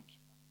seg.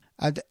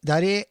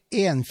 Der er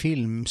en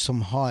film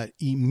som har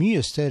i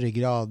mye større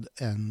grad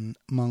enn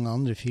mange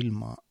andre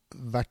filmer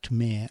vært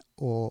med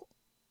og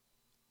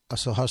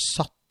altså har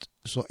satt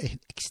så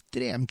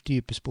ekstremt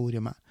dype spor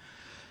i meg.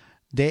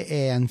 Det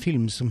er en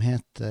film som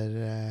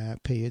heter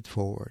Pay It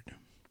Forward.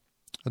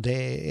 Og det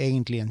er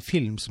egentlig en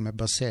film som er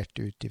basert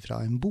ut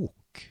fra en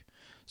bok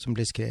som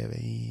ble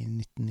skrevet i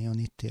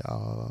 1999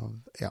 av,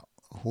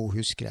 hun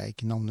husker jeg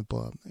ikke navnet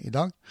på i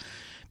dag.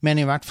 Men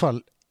i hvert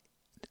fall,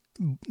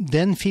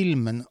 den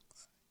filmen,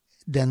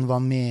 den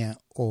var med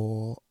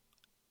og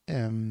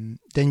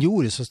den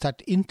gjorde så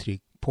sterkt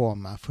inntrykk på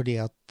meg, fordi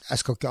at, jeg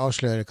skal ikke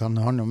avsløre hva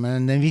den handler om,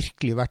 men den er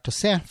virkelig verdt å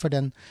se, for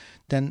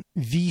den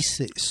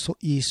viser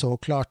i så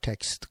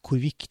klartekst hvor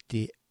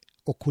viktig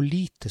og hvor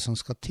lite som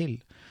skal til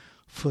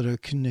for å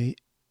kunne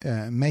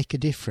make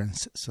a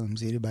difference, som de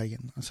sier i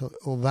Bergen. Altså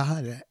å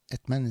være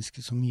et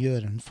menneske som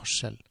gjør en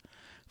forskjell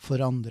for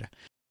andre.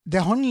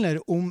 Det handler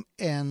om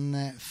en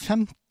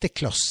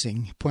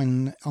femteklassing på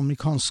en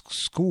amerikansk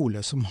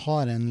skole som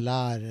har en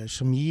lærer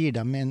som gir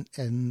dem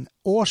en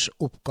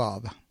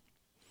årsoppgave.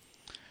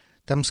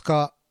 De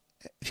skal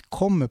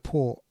komme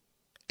på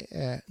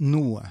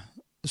noe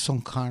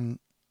som kan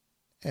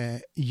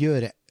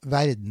gjøre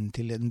verden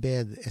til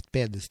et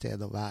bedre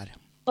sted å være.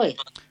 Oi.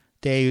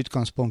 Det er i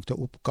utgangspunktet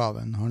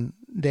oppgaven.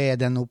 Det er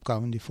den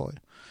oppgaven de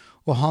får.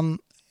 Og han,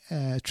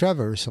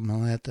 Trevor, som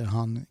han heter,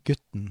 han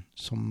gutten,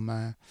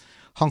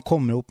 han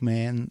kommer opp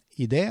med en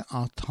idé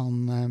at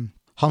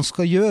Han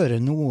skal gjøre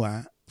noe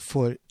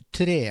for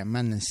 3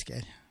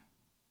 mennesker,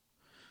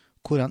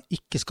 hvor han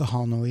ikke skal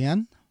ha noe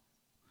igjen,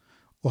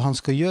 og han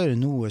skal gjøre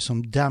noe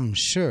som dem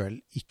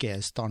selv ikke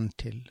er i stand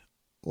til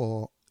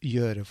å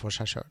gjøre for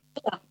seg selv.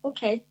 Ja,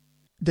 ok.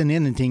 Den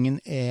ene tingen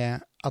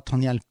er at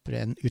han hjelper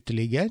en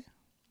uteligger.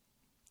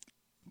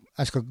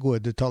 Jeg skal ikke gå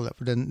i detaljer,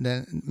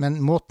 men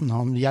måten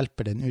han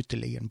hjelper den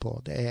uteliggeren på,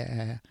 det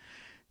er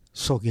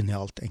så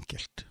genialt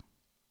enkelt.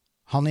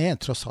 Han er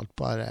tross alt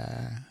bare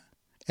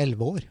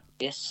 11 år.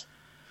 Yes.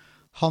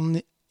 Han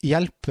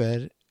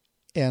hjelper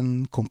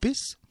en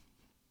kompis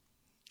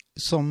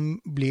som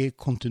blir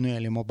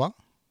kontinuerlig mobba.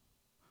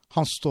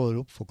 Han står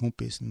opp for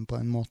kompisen på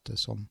en måte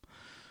som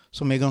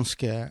er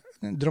ganske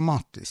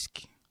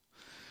dramatisk.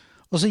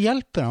 Og så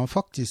hjelper han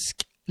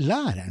faktisk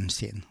læreren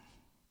sin,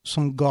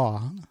 som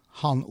ga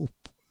han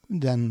opp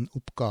den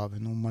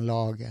oppgaven om å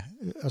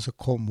altså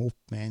komme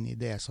opp med en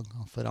idé som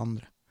kan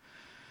forandre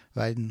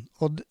verden.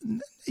 Og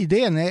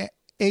ideen er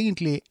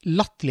egentlig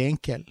latterlig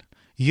enkel.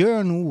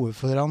 Gjør noe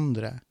for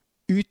andre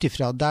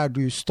utifra der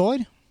du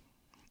står,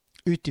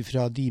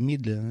 utifra de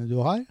midlene du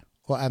har,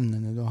 og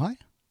evnene du har.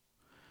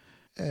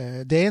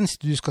 Det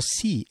eneste du skal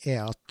si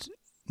er at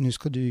nå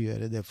skal du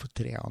gjøre det for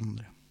 3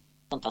 andre.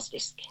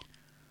 Fantastisk.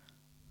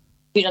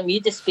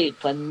 Pyramidespill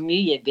på en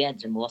mye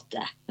bedre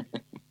måte.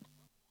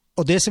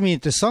 Og det som er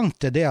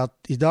interessant er det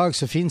at i dag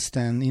så finnes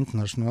det en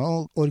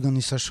internasjonal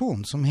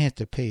organisasjon som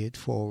heter Pay It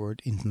Forward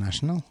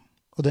International,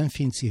 og den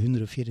finnes i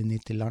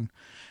 194 land.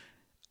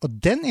 Og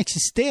den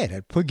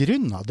eksisterer på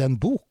grunn av den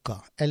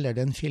boka, eller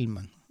den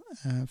filmen.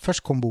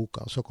 Først kom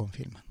boka, og så kom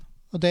filmen.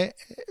 Og det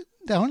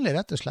handler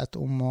rett og slett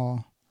om å...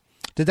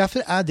 Det er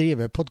derfor jeg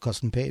driver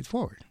podcasten Pay It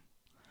Forward.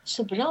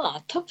 Så bra.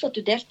 Takk for at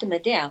du delte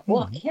med det.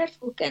 Og her,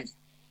 folkens,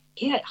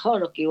 her har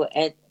dere jo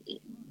et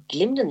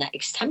glimrende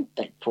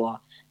eksempel på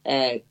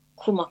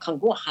hvor man kan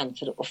gå hen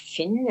for å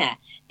finne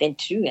den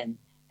truen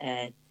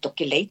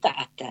dere leter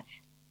etter.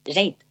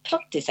 Rent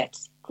praktisk sett.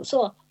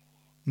 Så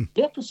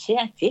løp og se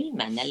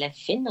filmen, eller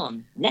finn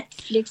noen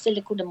Netflix,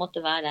 eller hvor det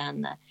måtte være.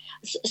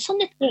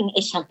 Sånne ting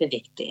er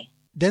kjempeviktig.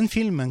 Den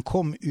filmen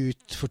kom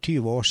ut for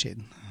 20 år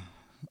siden.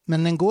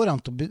 Men den går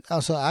an til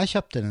altså jeg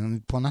kjøpte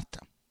den på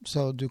nettet,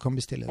 så du kan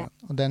bestille den.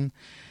 Og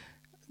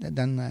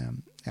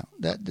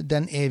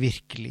den er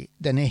virkelig,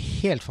 den er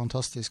helt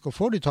fantastisk. Og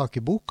får du tak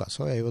i boka,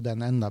 så er jo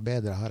den enda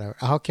bedre.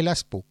 Jeg har ikke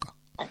lest boka.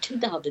 Jeg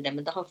trodde jeg hadde det,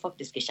 men det har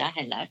faktisk ikke jeg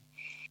heller.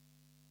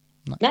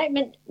 Nei,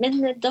 men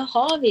da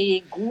har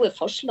vi gode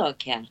forslag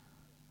her.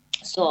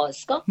 Så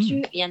skap tro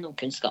gjennom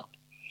kunnskap.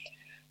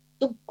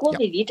 Så går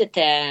vi videre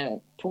til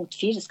punkt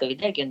 4, skal vi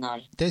det,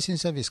 Gunnar? Det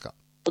synes jeg vi skal.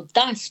 Og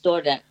der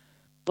står det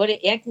våre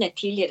egne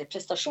tidligere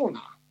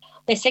prestasjoner.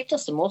 Den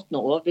sikreste måten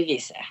å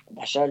overbevise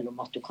deg selv om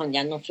at du kan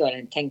gjennomføre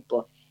en ting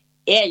på,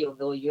 er jo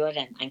ved å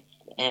gjøre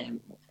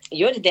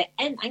det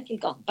en enkel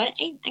gang. Bare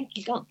en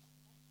enkel gang.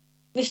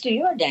 Hvis du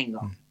gjør det en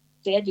gang,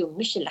 så er det jo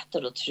mye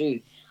lettere å tro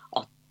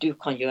at du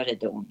kan gjøre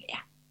det om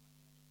igjen.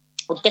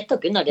 Og dette,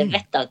 Gunnar, det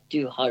vet jeg at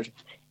du har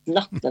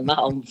snakket med meg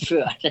om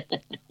før.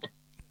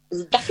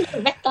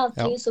 Derfor vet jeg at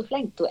du er så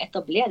flink til å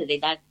etablere de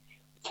der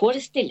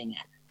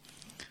forestillingene.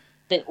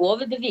 Den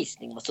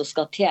overbevisningen som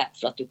skal til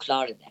for at du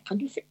klarer det. Kan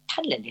du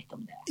fortelle litt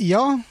om det?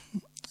 Ja,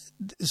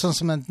 sånn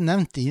som jeg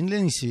nevnte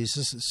innledningsvis,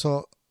 så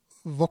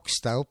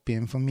vokste jeg opp i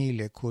en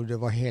familie hvor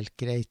det var helt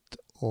greit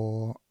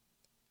å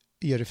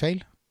gjøre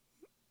feil,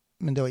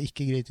 men det var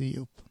ikke greit å gi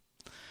opp.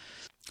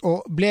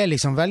 Og ble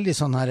liksom veldig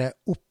sånn her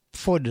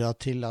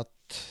oppfordret til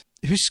at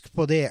husk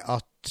på det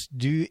at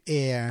du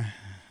er...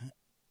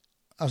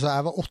 Altså,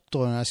 jeg var 8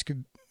 år når jeg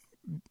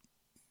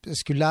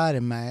skulle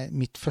lære meg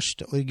mitt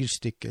første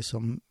orgelstykke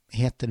som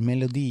heter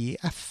Melodi i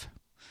F.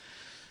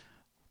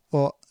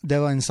 Og det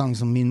var en sang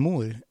som min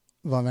mor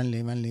var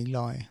veldig, veldig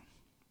glad i.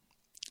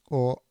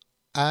 Og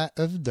jeg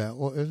øvde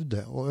og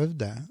øvde og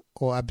øvde,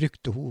 og jeg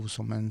brukte henne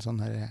som en sånn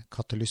her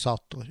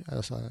katalysator.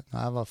 Altså, når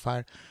jeg var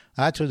ferdig,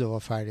 jeg trodde jeg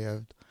var ferdig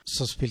øvd,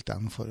 så spilte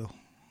jeg den for henne.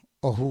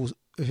 Og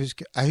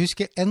jeg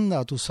husker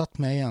enda at hun satt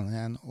med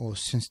igjen og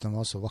syntes den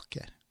var så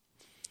vakker.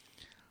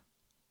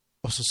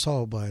 Og så sa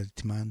hun bare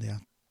til meg det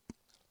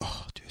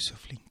at du er så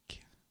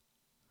flink.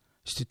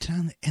 Hvis du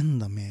trener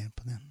enda mer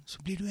på den, så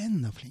blir du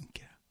enda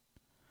flinkere.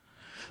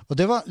 Og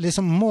det var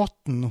liksom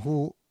måten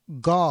hun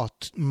ga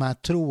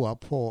meg troa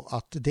på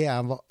at det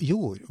jeg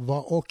gjorde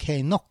var ok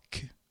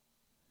nok.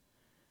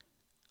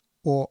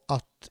 Og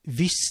at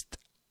hvis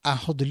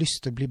jeg hadde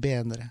lyst til å bli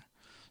bedre,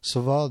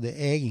 så var det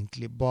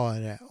egentlig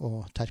bare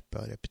å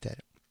terpe og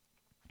repetere.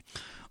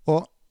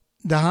 Og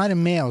det her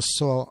med å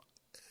så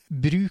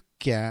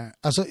bruke,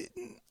 altså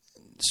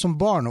som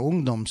barn og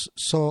ungdom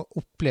så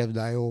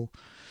opplevde jeg jo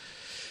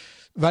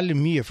veldig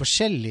mye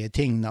forskjellige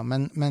ting da,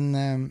 men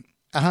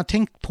jeg har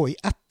tenkt på i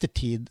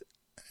ettertid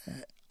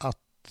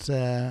at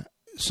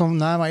som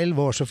når jeg var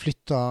 11 år så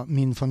flyttet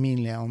min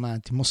familie og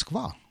meg til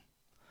Moskva.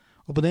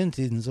 Og på den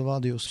tiden så var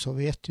det jo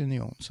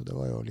Sovjetunionen, så det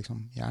var jo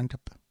liksom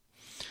jernteppe.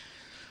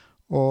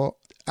 Og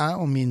jeg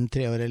og min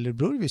 3 år eldre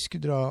bror, vi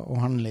skulle dra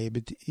og handle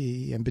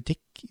i en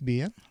butikk i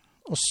byen.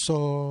 Og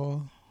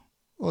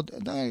Og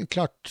det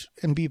klart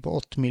en by på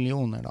 8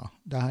 millioner da.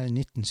 Det her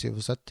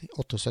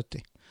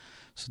 1978.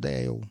 Så det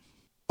jo...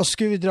 Og så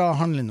skulle vi dra og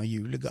handle noen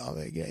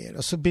julegavegreier.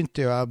 Og så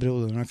begynte jo jeg og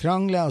broderen å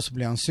krangle, og så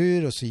ble han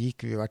sur, og så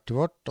gikk vi hvert til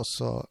vårt, og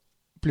så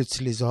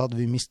plutselig så hadde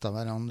vi mistet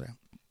hverandre.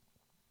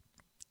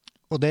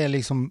 Og det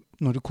liksom,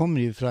 når du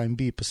kommer fra en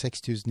by på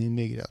 6000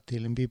 innbyggere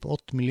til en by på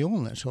 8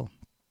 millioner, så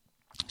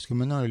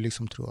skulle man jo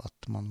liksom tro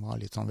at man var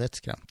litt sånn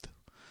vettskremt.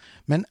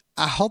 Men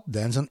jeg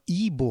hadde en sånn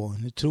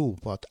iboende tro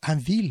på at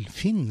jeg vil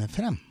finne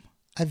frem.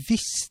 Jeg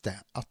visste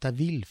at jeg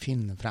vil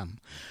finne frem.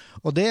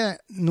 Og det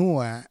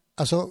noe,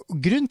 altså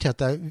grunnen til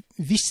at jeg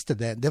visste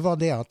det, det var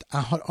det at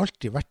jeg har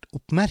alltid vært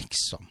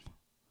oppmerksom.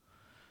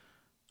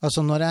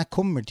 Altså når jeg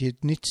kommer til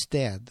et nytt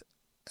sted,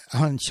 jeg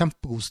har en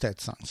kjempegod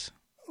stedsans,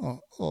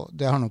 og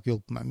det har nok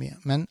hjulpet meg mye.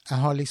 Men jeg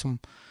har liksom,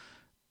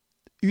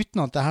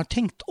 uten at jeg har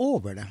tenkt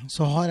over det,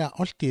 så har jeg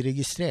alltid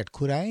registrert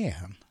hvor jeg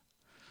hen.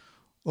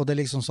 Og det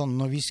liksom sånn,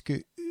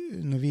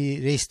 når vi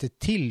reiste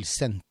til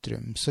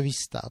sentrum, så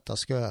visste jeg at da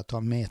skulle jeg ta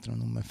metro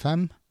nummer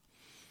 5.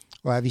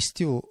 Og jeg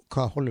visste jo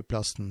hva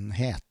holdeplassen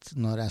het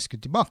når jeg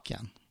skulle tilbake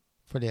igjen.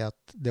 Fordi at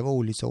det var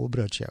Olisa og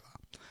Brødskjeva.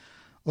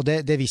 Og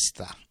det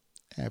visste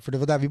jeg, for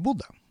det var der vi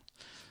bodde.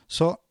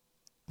 Så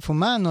for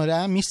meg, når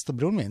jeg mistet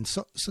broren min,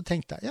 så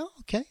tenkte jeg, ja,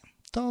 ok,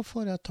 da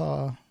får jeg ta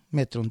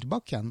metroen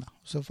tilbake igjen. Da.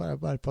 Så får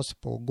jeg bare passe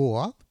på å gå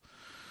av.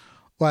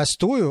 Og jeg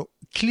stod jo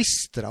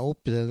klistret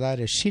opp i det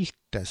der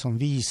skiltet som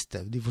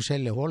viste de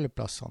forskjellige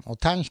holdeplassene, og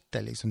telte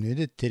liksom, nå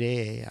det 3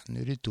 igjen,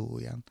 nå det 2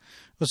 igjen.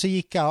 Og så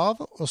gikk jeg av,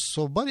 og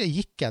så bare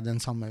gikk jeg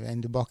den samme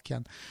veien tilbake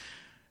igjen.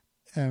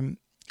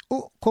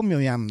 Og kom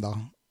jo hjem da.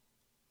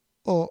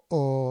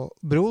 Og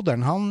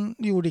broderen, han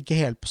gjorde det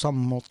ikke helt på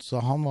samme måte,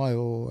 så han var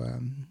jo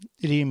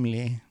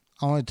rimelig,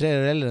 han var jo 3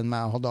 år eldre enn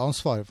meg og hadde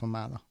ansvaret for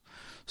meg da.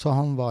 Så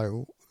han var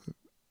jo,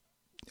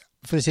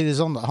 for å si det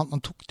sånn da,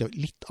 han tok det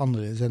litt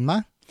annerledes enn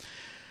meg.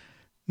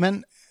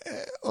 Men,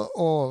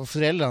 og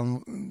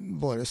foreldrene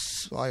våre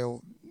var jo,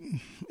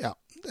 ja,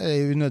 det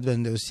jo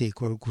unødvendig å si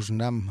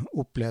hvordan de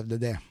opplevde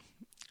det.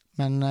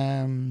 Men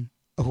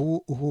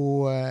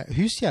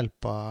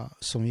hushjelpa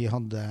som vi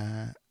hadde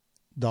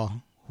da,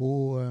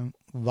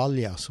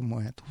 Valja som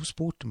hun het, hun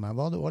spurte meg,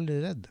 var du aldri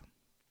redd?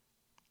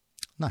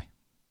 Nei.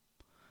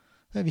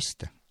 Jeg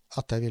visste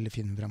at jeg ville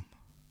finne frem.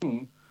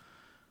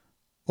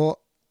 Og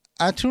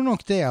jeg tror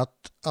nok det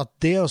at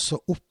det å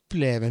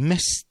oppleve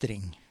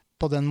mestring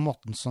på den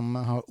måten som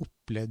jeg har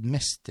opplevd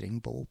mestring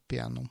på opp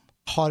igjennom,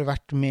 har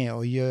vært med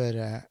å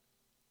gjøre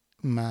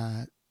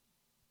meg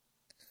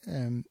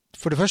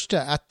for det første,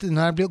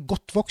 når jeg ble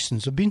godt voksen,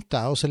 så begynte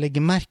jeg også å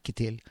legge merke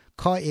til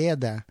hva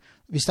det,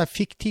 hvis jeg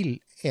fikk til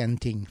en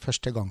ting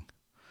første gang,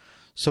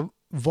 så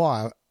var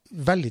jeg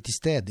veldig til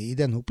stede i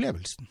den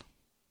opplevelsen.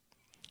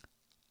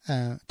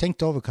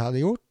 Tenkte over hva jeg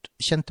hadde gjort,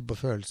 kjente på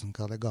følelsen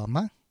hva det ga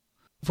meg,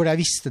 for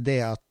jeg visste det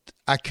at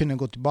jeg kunne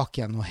gå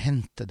tilbake igjen og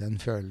hente den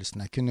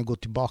følelsen, jeg kunne gå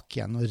tilbake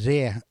igjen og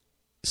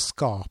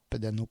reskape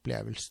den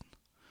opplevelsen.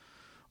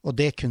 Og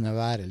det kunne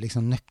være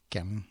liksom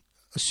nøkkelen,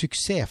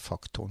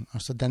 suksessfaktoren,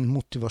 altså den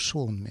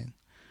motivasjonen min.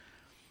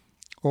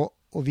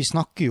 Og vi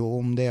snakker jo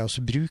om det å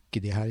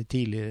bruke de her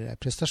tidligere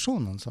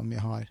prestasjonene som vi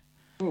har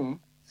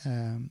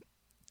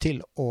til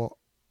å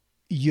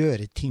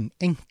gjøre ting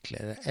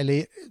enklere,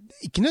 eller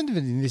ikke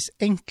nødvendigvis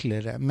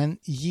enklere, men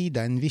gi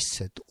deg en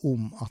visshet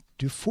om at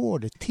du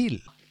får det til.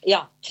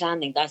 Ja,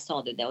 trening, der sa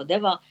du det, og det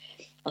var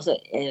altså,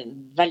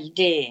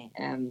 veldig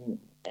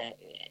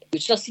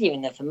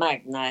utslagsgivende for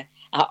meg. Jeg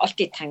har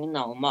alltid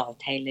tegnet og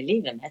malt hele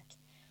livet mitt,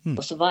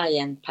 og så var jeg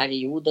i en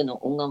periode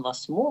når ungene var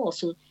små, og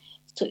så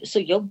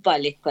jobbet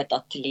jeg litt på et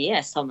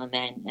atelier sammen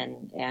med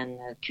en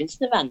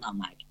kunstnervenn av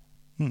meg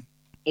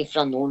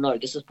fra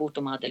Nord-Norge, som spurte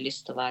om jeg hadde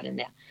lyst til å være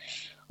med.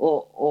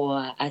 Og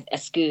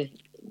jeg skulle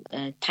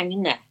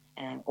tegne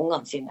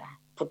ungene sine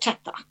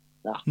portretter.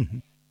 Da.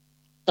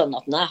 Sånn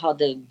at når jeg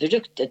hadde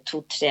brukt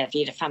 2, 3,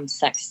 4, 5,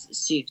 6,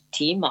 7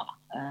 timer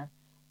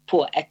på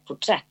et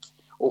portrett,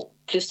 og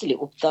plutselig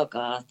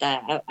oppdaget at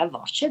jeg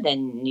var ikke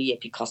den nye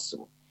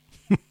Picasso,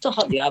 så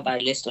hadde jeg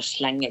bare lyst til å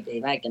slenge det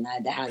i veggen. Nei,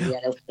 det her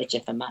gjør det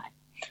ikke for meg.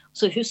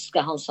 Så husker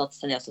jeg han satt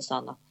seg ned og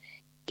sa han,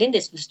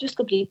 Lindis, hvis du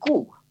skal bli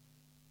god,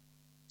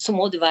 så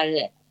må du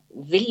være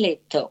villig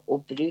til å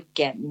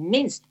bruke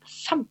minst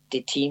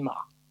 50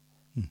 timer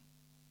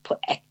på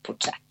et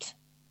portrett.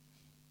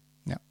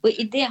 Ja. Og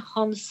i det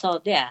han sa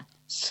det,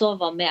 så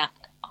var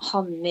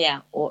han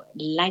med å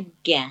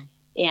legge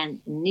en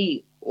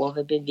ny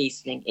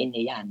overbevisning inn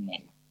i hjernen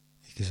min.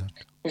 Ikke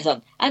sant?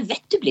 Sånn, jeg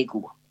vet du blir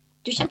god.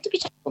 Du kommer til å bli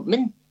kjempegod,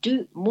 men du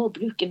må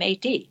bruke mer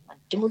tid.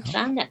 Du må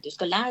trene, du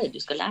skal lære.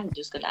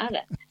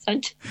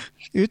 Sant?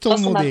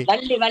 Utålmodig. Som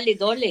veldig, veldig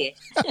dårlig.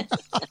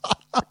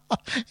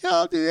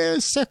 Ja, du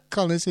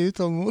søkkende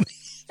utålmodig.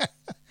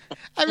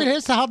 Jeg vil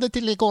helst ha det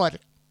til i går.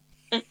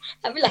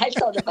 Jeg vil helst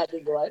ha det til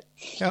i går.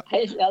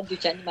 Ja, du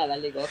kjenner meg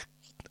veldig godt.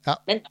 Ja.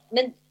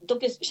 Men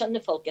dere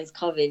skjønner, folkens,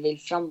 hva vi vil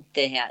frem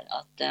til her.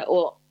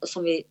 Og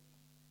som vi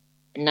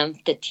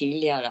nevnte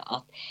tidligere,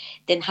 at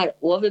denne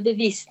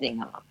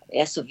overbevisningen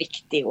så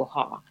viktig å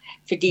ha.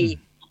 Fordi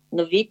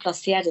når vi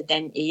plasserer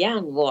den i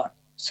hjernen vår,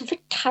 så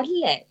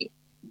forteller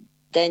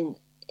den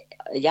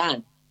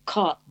hjernen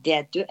hva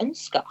det du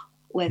ønsker,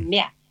 og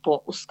med på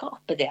å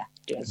skape det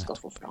du ønsker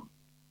å få fram.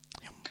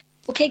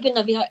 Ok,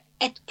 Gunnar, vi har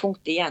ett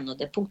punkt igjen, og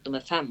det punkt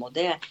nummer 5, og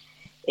det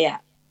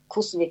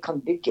hvordan vi kan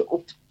bygge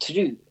opp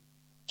tro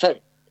for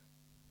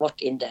vårt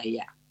indre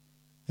øye.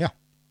 Ja.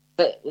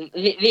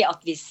 Ved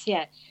at vi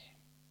ser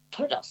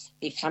for oss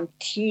de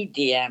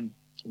fremtidige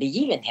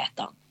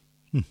begivenhetene.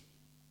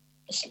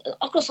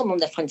 Akkurat som om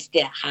det fanns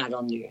det her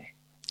og nå.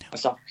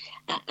 Altså,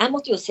 jeg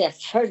måtte jo se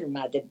for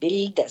meg det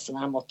bildet som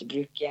jeg måtte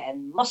bruke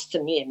en masse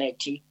mye mer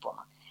tid på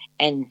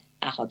enn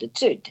jeg hadde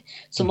trodd.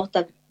 Så måtte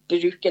jeg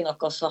bruke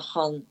noe så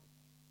han,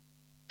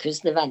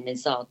 kunstnervennen min,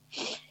 sa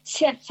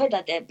se for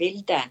deg det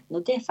bildet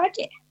når det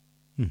ferdig.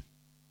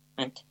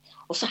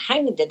 Og så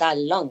henger det der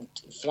langt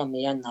frem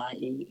igjennom i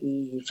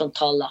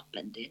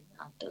frontallappen din.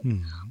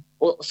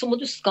 Og så må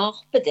du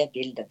skape det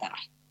bildet der.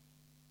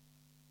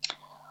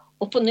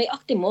 Og på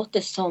nøyaktig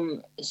måte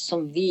som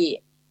vi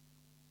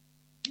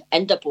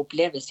enda på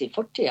opplevelse i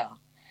fortiden,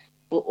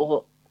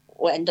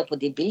 og enda på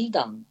de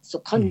bildene, så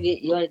kan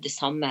vi gjøre det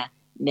samme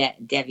med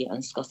det vi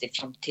ønsker oss i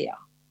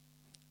fremtiden.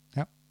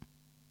 Ja.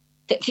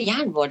 For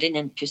hjernen vår, den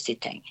en pussig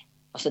ting.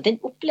 Altså, den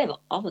opplever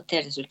av og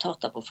til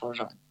resultater på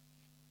forhånd.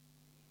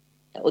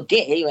 Og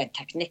det jo en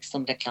teknikk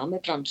som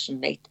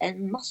reklamebransjen vet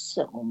en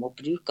masse om og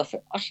bruker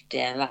for alt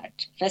det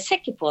verdt. For jeg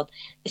sikker på at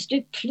hvis du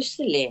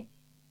plutselig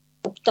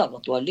oppdager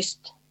at du har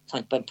lyst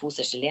på en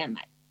pose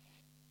gelémelk,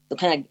 så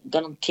kan jeg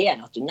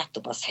garantere at du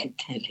nettopp har sendt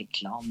en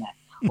reklame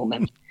om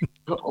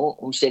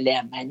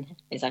gelémelk.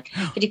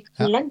 For de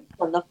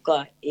planter noe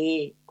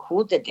i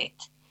hodet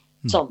ditt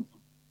som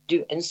du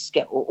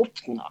ønsker å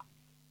oppnå.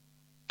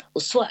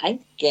 Og så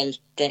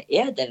enkelt det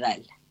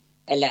vel,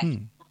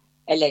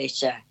 eller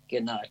ikke,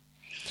 Gunnar.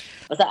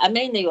 Altså, jeg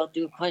mener jo at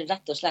du kan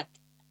rett og slett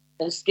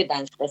ønske deg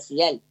en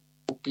spesiell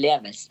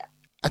opplevelse.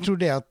 Jeg tror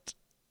det at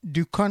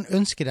du kan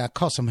ønske deg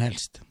hva som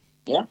helst.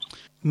 Ja.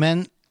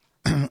 Men,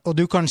 og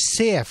du kan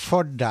se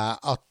for deg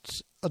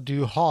at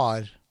du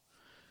har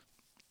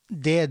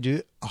det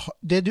du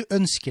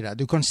ønsker deg.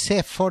 Du kan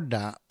se for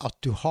deg at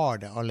du har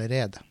det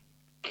allerede.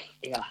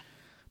 Ja.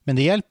 Men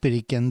det hjelper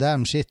ikke en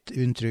damn shit,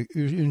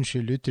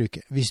 unnskyld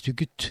uttrykket, hvis du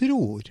ikke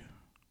tror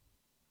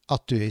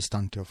at du i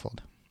stand til å få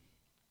det.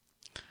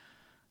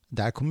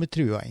 Der kommer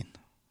trua inn.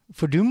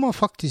 For du må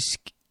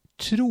faktisk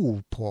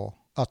tro på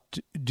at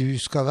du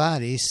skal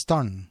være i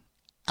stand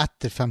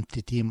etter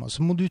 50 timer. Så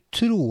må du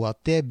tro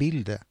at det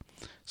bildet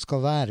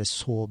skal være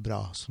så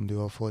bra som du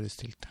har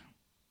forestilt deg.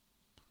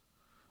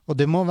 Og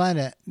det må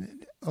være,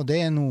 og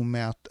det noe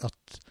med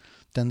at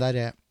den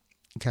der,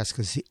 hva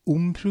skal jeg si,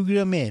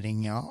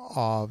 omprogrammeringen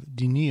av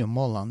de nye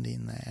målene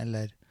dine,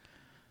 eller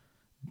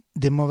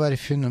det må være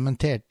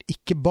fundamentert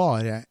ikke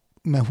bare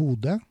med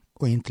hodet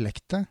og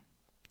intellektet,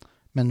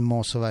 men det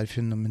må også være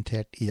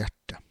fundamentert i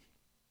hjertet.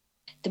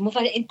 Det må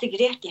være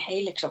integrert i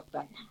hele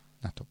kroppen.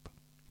 Nettopp.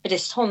 For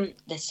det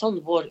sånn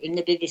vår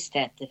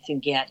underbevissthet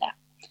fungerer.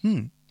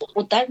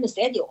 Og dermed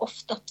det jo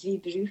ofte at vi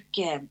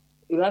bruker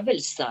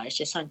øvelser,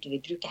 ikke sant? Vi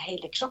bruker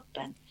hele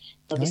kroppen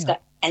når vi skal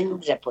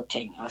endre på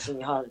ting. Altså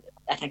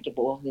jeg tenker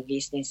på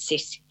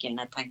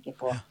overbevisningssirkelen, jeg tenker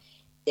på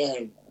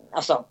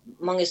altså,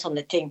 mange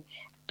sånne ting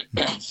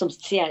som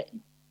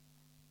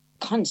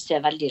kan se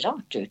veldig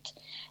rart ut,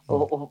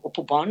 og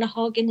på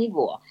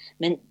barnehagenivå.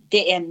 Men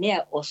det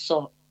med å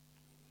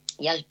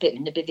hjelpe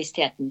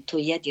underbevisstheten til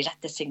å gi de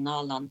rette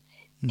signalene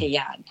til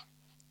hjernen,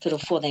 for å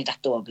få den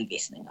rette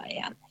overbevisningen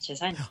igjen, ikke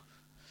sant?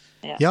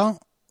 Ja,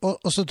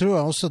 og så tror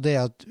jeg også det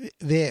at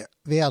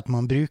ved at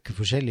man bruker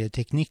forskjellige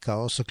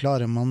teknikker, også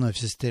klarer å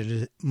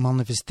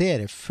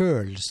manifestere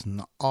følelsen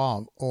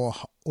av å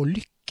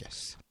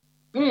lykkes.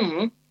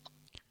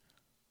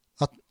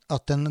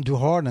 At du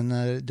har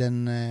den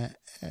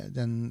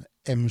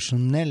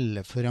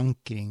emosjonelle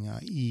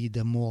forankringen i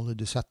det målet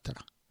du setter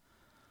deg.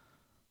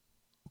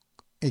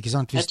 Ikke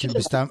sant? Hvis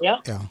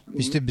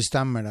du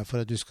bestemmer deg for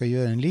at du skal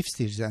gjøre en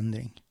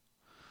livsstilsendring,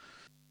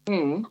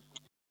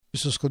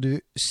 så skal du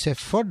se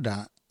for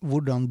deg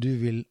hvordan du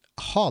vil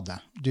ha det.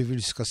 Du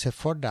skal se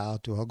for deg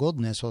at du har gått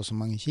ned så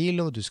mange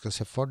kilo, du skal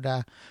se for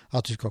deg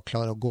at du skal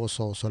klare å gå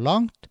så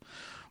langt,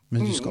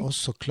 men du skal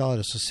også klare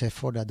å se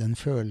for deg den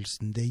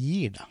følelsen det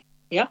gir deg.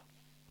 Ja,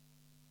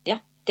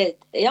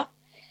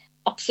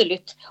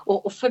 absolutt.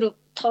 Og for å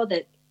ta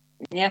det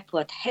ned på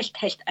et helt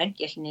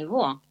enkelt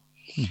nivå,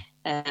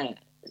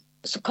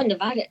 så kan det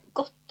være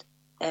godt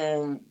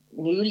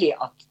mulig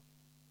at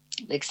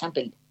for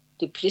eksempel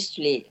du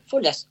plutselig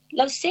får lyst,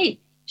 la oss si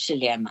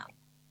gelémelk.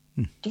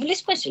 Du får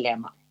lyst på en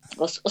gelémelk,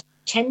 og så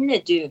kjenner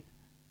du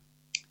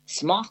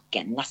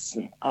smaken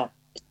nesten av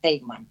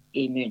seigmann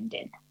i munnen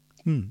din.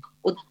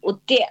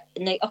 Og det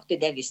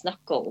nøyaktig det vi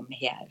snakker om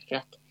her, for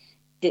at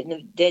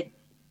det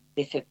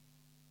vi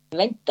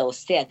forventer å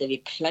se, det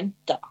vi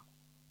planter,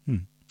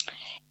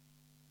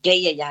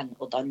 greier igjen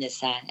å danne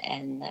seg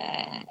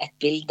et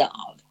bilde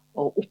av,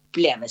 og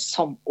oppleve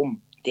som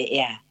om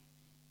det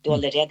du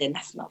allerede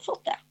nesten har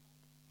fått det.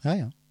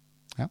 Ja.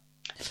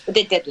 Og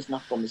det det du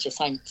snakker om, ikke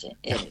sant?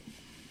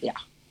 Ja.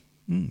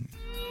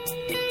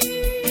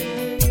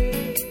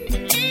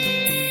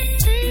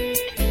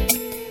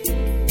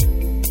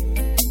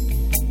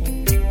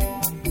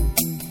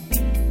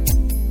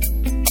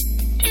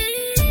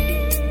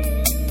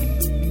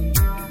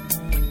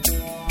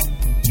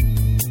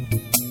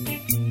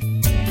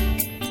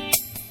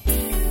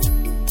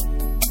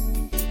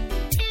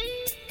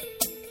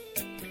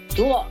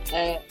 Da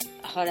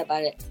har jeg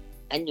bare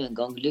enda en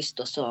gang lyst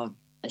til å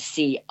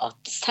si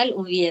at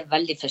selv om vi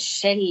veldig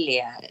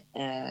forskjellige,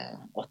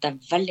 og at det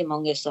veldig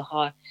mange som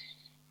har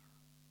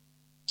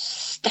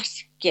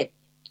sterke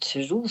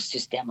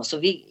trossystemer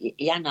som vi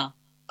gjerne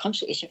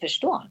kanskje ikke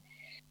forstår,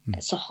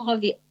 så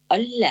har vi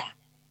alle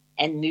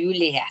en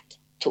mulighet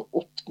til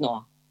å oppnå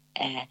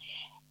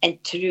en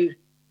tro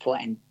på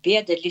en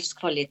bedre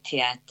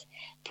livskvalitet,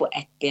 på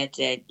et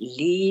bedre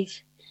liv,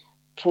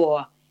 på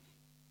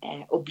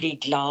å bli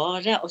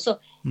gladere. Og så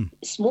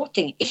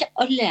småting. Ikke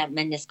alle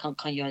mennesker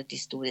kan gjøre de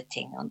store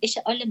tingene.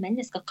 Ikke alle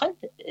mennesker kan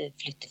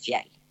flytte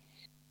fjell.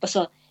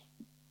 Altså,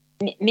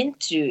 min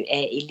tro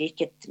I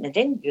likhet med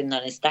den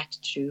Gunnar en sterk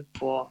tro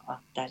på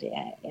at det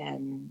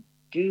en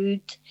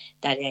Gud,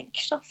 det en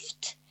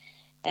kraft.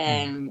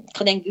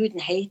 Hva den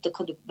Guden heter,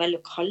 hva du velger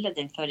å kalle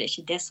den for,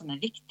 ikke det som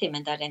viktig,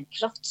 men det en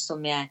kraft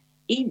som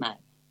I meg,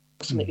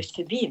 og som ut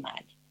forbi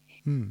meg.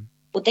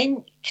 Og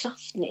den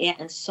kraften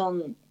en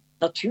sånn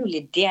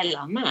naturlig del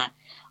av meg,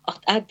 at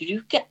jeg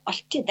bruker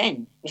alltid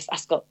den hvis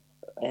jeg skal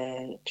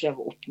prøve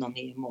å oppnå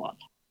nye mål.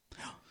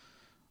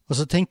 Og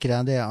så tenker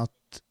jeg det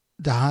at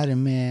det her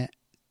med,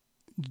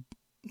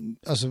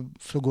 altså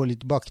for å gå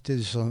litt tilbake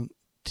til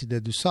det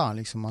du sa,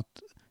 liksom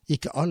at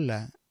ikke alle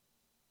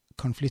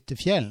kan flytte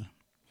fjell,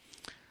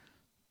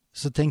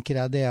 så tenker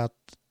jeg det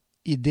at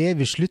I det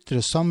vi slutter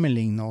å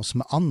sammenligne oss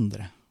med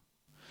andre,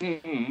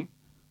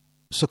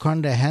 så kan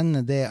det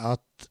hende det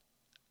at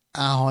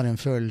jeg har en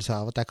følelse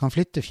av at jeg kan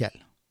flytte fjell.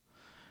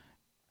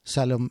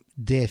 Selv om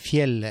det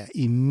fjellet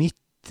I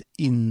mitt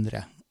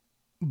indre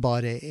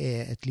bare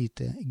et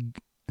lite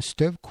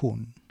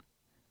støvkorn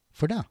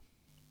for det.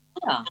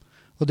 Ja.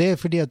 Og det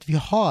fordi at vi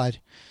har,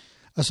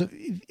 altså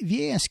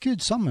vi skudd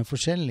sammen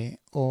forskjellig,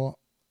 og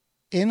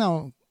en av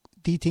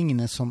de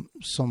tingene som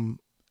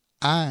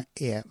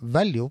jeg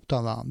veldig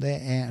opptatt av, det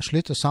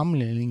slutt å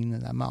sammenligne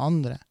det med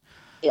andre.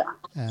 Ja.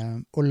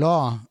 Og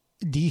la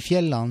de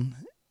fjellene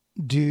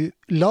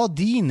la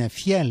dine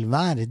fjell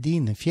være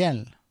dine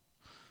fjell.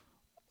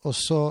 Og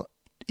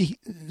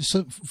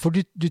for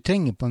du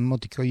trenger på en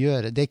måte ikke å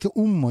gjøre. Det ikke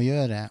om å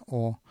gjøre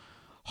å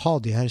ha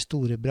de her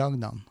store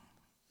bragdene.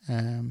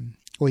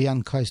 Og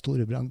igjen, hva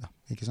store bragder?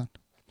 Ikke sant?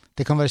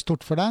 Det kan være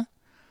stort for deg,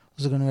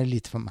 og så kan det være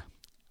lite for meg.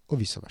 Og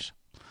vice versa.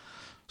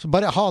 Så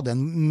bare ha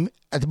den,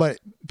 bare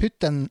putt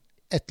den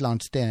et eller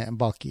annet sted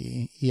bak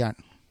I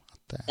hjernen.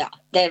 Ja,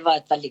 det var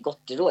et veldig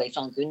godt råd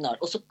fra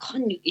Gunnar. Og så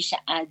kan jo ikke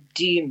jeg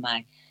dy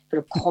meg for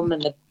å komme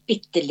med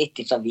bitte litt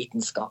fra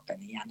vitenskapen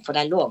igjen, for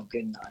det lov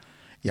Gunnar.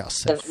 Ja,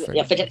 selvfølgelig.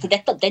 Ja,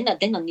 for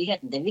denne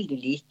nyheten, den vil du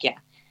like.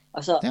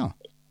 Altså,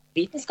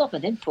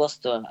 vitenskapen den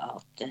påstår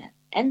at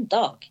en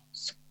dag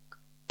så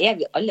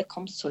vi alle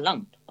kommet så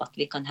langt at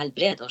vi kan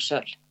helbrede oss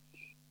selv.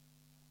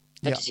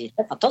 Det ser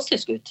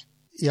fantastisk ut.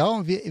 Ja,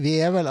 vi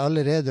vel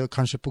allerede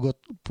kanskje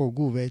på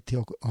god vei til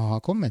å ha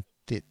kommet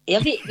dit.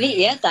 Ja, vi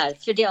der,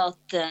 fordi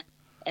at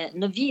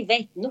når vi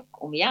vet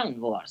nok om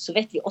hjernen vår, så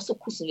vet vi også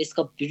hvordan vi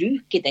skal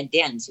bruke den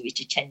delen som vi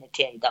ikke kjenner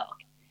til I dag,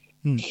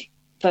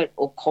 for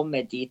å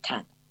komme dit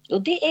hen.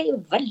 Og det jo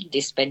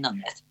veldig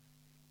spennende.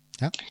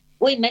 Ja.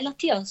 Og I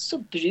mellomtiden så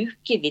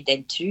bruker vi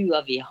den trua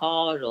vi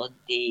har, og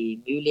de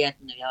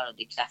mulighetene vi har, og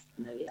de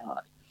kreftene vi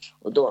har.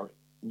 Og da,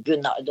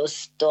 Gunnar,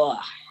 da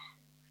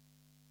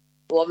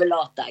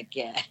overlater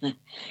jeg.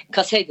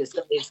 Hva sier du?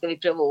 Skal vi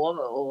prøve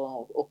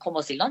å komme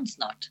oss I land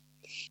snart?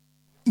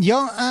 Ja,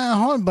 jeg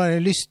har bare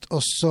lyst å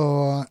så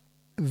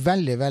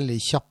veldig, veldig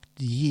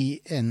kjapt gi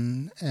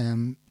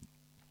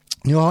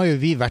nå har jo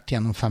vi vært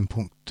gjennom 5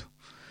 punkt,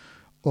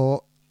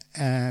 og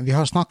vi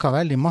har snakket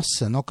veldig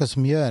masse, noe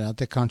som gjør at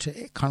det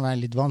kanskje kan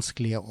være litt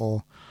vanskelig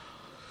å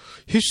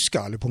huske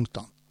alle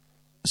punktene.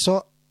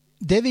 Så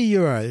det vi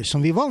gjør,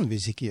 som vi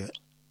vanligvis ikke gjør,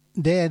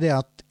 det det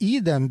at I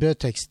den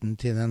brødteksten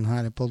til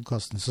denne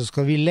podcasten, så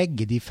skal vi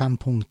legge de 5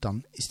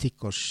 punktene I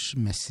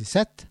stikkordsmessig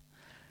sett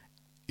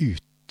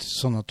ut,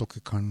 sånn at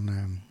dere kan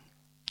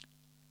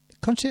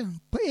kanskje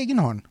på egen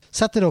hånd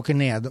sette dere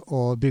ned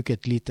og bruke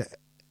et lite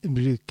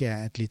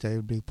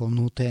øyeblikk på å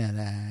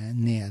notere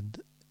ned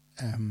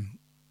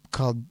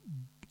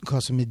hva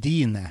som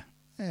dine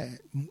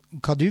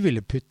hva du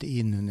ville putte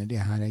inn under de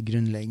her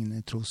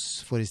grunnleggende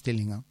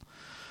trosforestillingene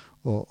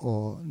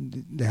og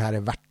det her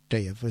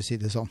verktøyet, for å si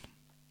det sånn.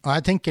 Og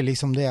jeg tenker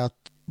liksom det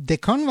at det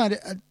kan være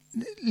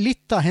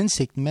litt av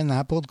hensikten med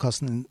denne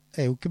podcasten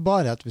jo ikke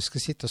bare at vi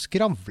skal sitte og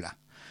skravle,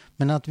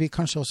 men at vi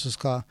kanskje også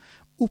skal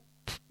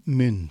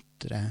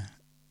oppmuntre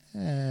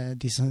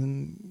de som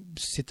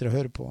sitter og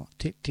hører på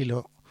til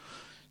å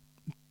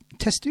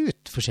teste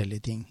ut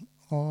forskjellige ting.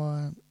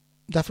 Og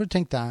derfor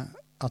tenkte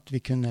jeg at vi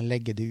kunne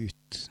legge det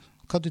ut.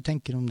 Hva du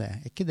tenker om det?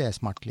 Ikke det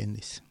smart,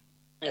 Lindis?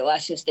 Jo,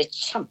 jeg synes det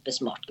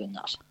kjempesmart,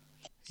 Gunnar.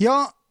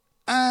 Ja,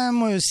 jeg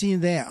må jo si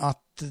det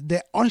at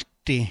det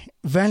alltid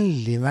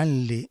veldig,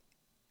 veldig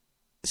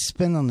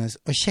spennende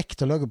og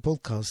kjekt å lage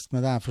podcast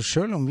med deg, for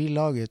selv om vi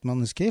lager et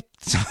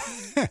manuskript,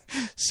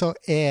 så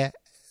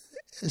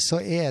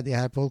de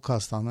her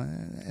podcastene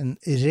en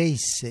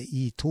reise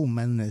I 2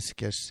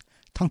 menneskers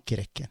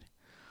tankerekker,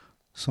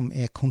 som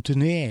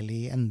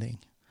kontinuerlig I endring.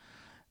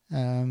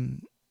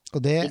 Og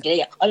det... Vi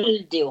greier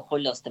aldri å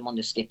holde oss til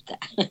manuskriptet.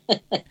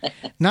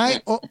 Nei,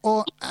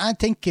 og jeg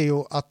tenker jo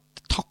at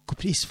takk og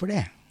pris for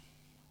det.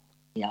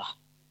 Ja.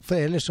 For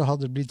ellers så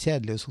hadde det blitt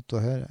kjedelig å sitte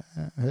og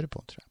høre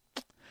på, tror jeg.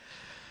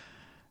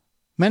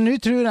 Men nå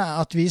tror jeg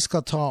at vi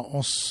skal ta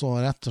oss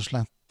og rett og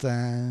slett...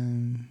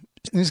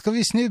 nå skal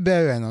vi snu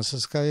bøyen, og så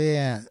skal vi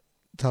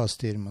ta og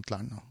styre mot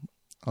land,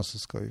 og så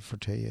skal vi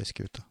fortøye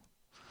skuta.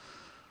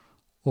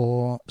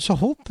 Og så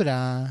håper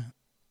jeg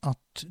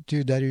at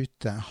du der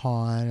ute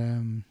har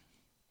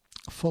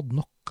fått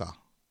noe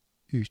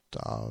ut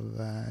av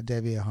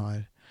det vi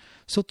har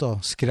suttet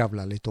og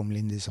skravlet litt om,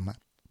 Lindis og meg.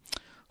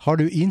 Har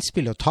du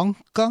innspill og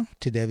tanker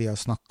til det vi har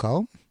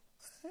snakket om,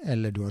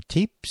 eller du har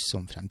tips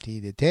om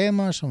fremtidige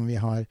temaer som vi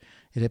har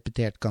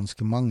repetert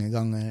ganske mange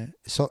ganger,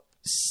 så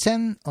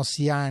send oss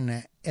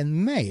gjerne en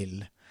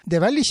mail. Det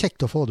er veldig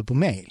kjekt å få det på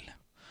mail.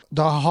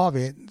 Da får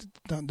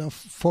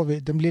vi,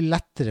 det blir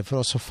lettere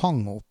for oss å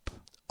fange opp.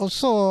 Og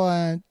så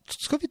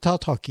skal vi ta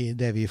tak i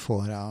det vi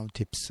får av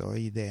tips og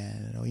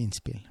ideer og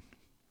innspill.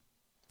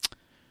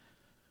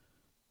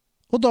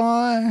 Og da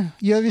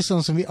gjør vi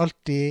sånn som vi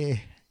alltid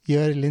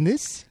gjør,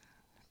 Lindis,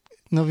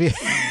 når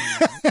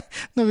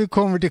vi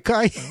kommer til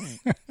kai.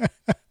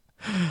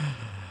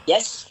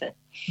 Yes.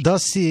 Da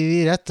sier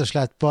vi rett og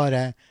slett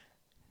bare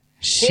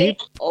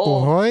skip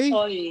ohoi,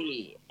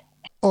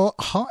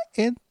 og ha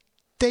en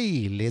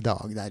deilig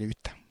dag der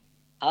ute.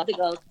 Ha det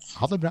godt.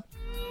 Ha det bra.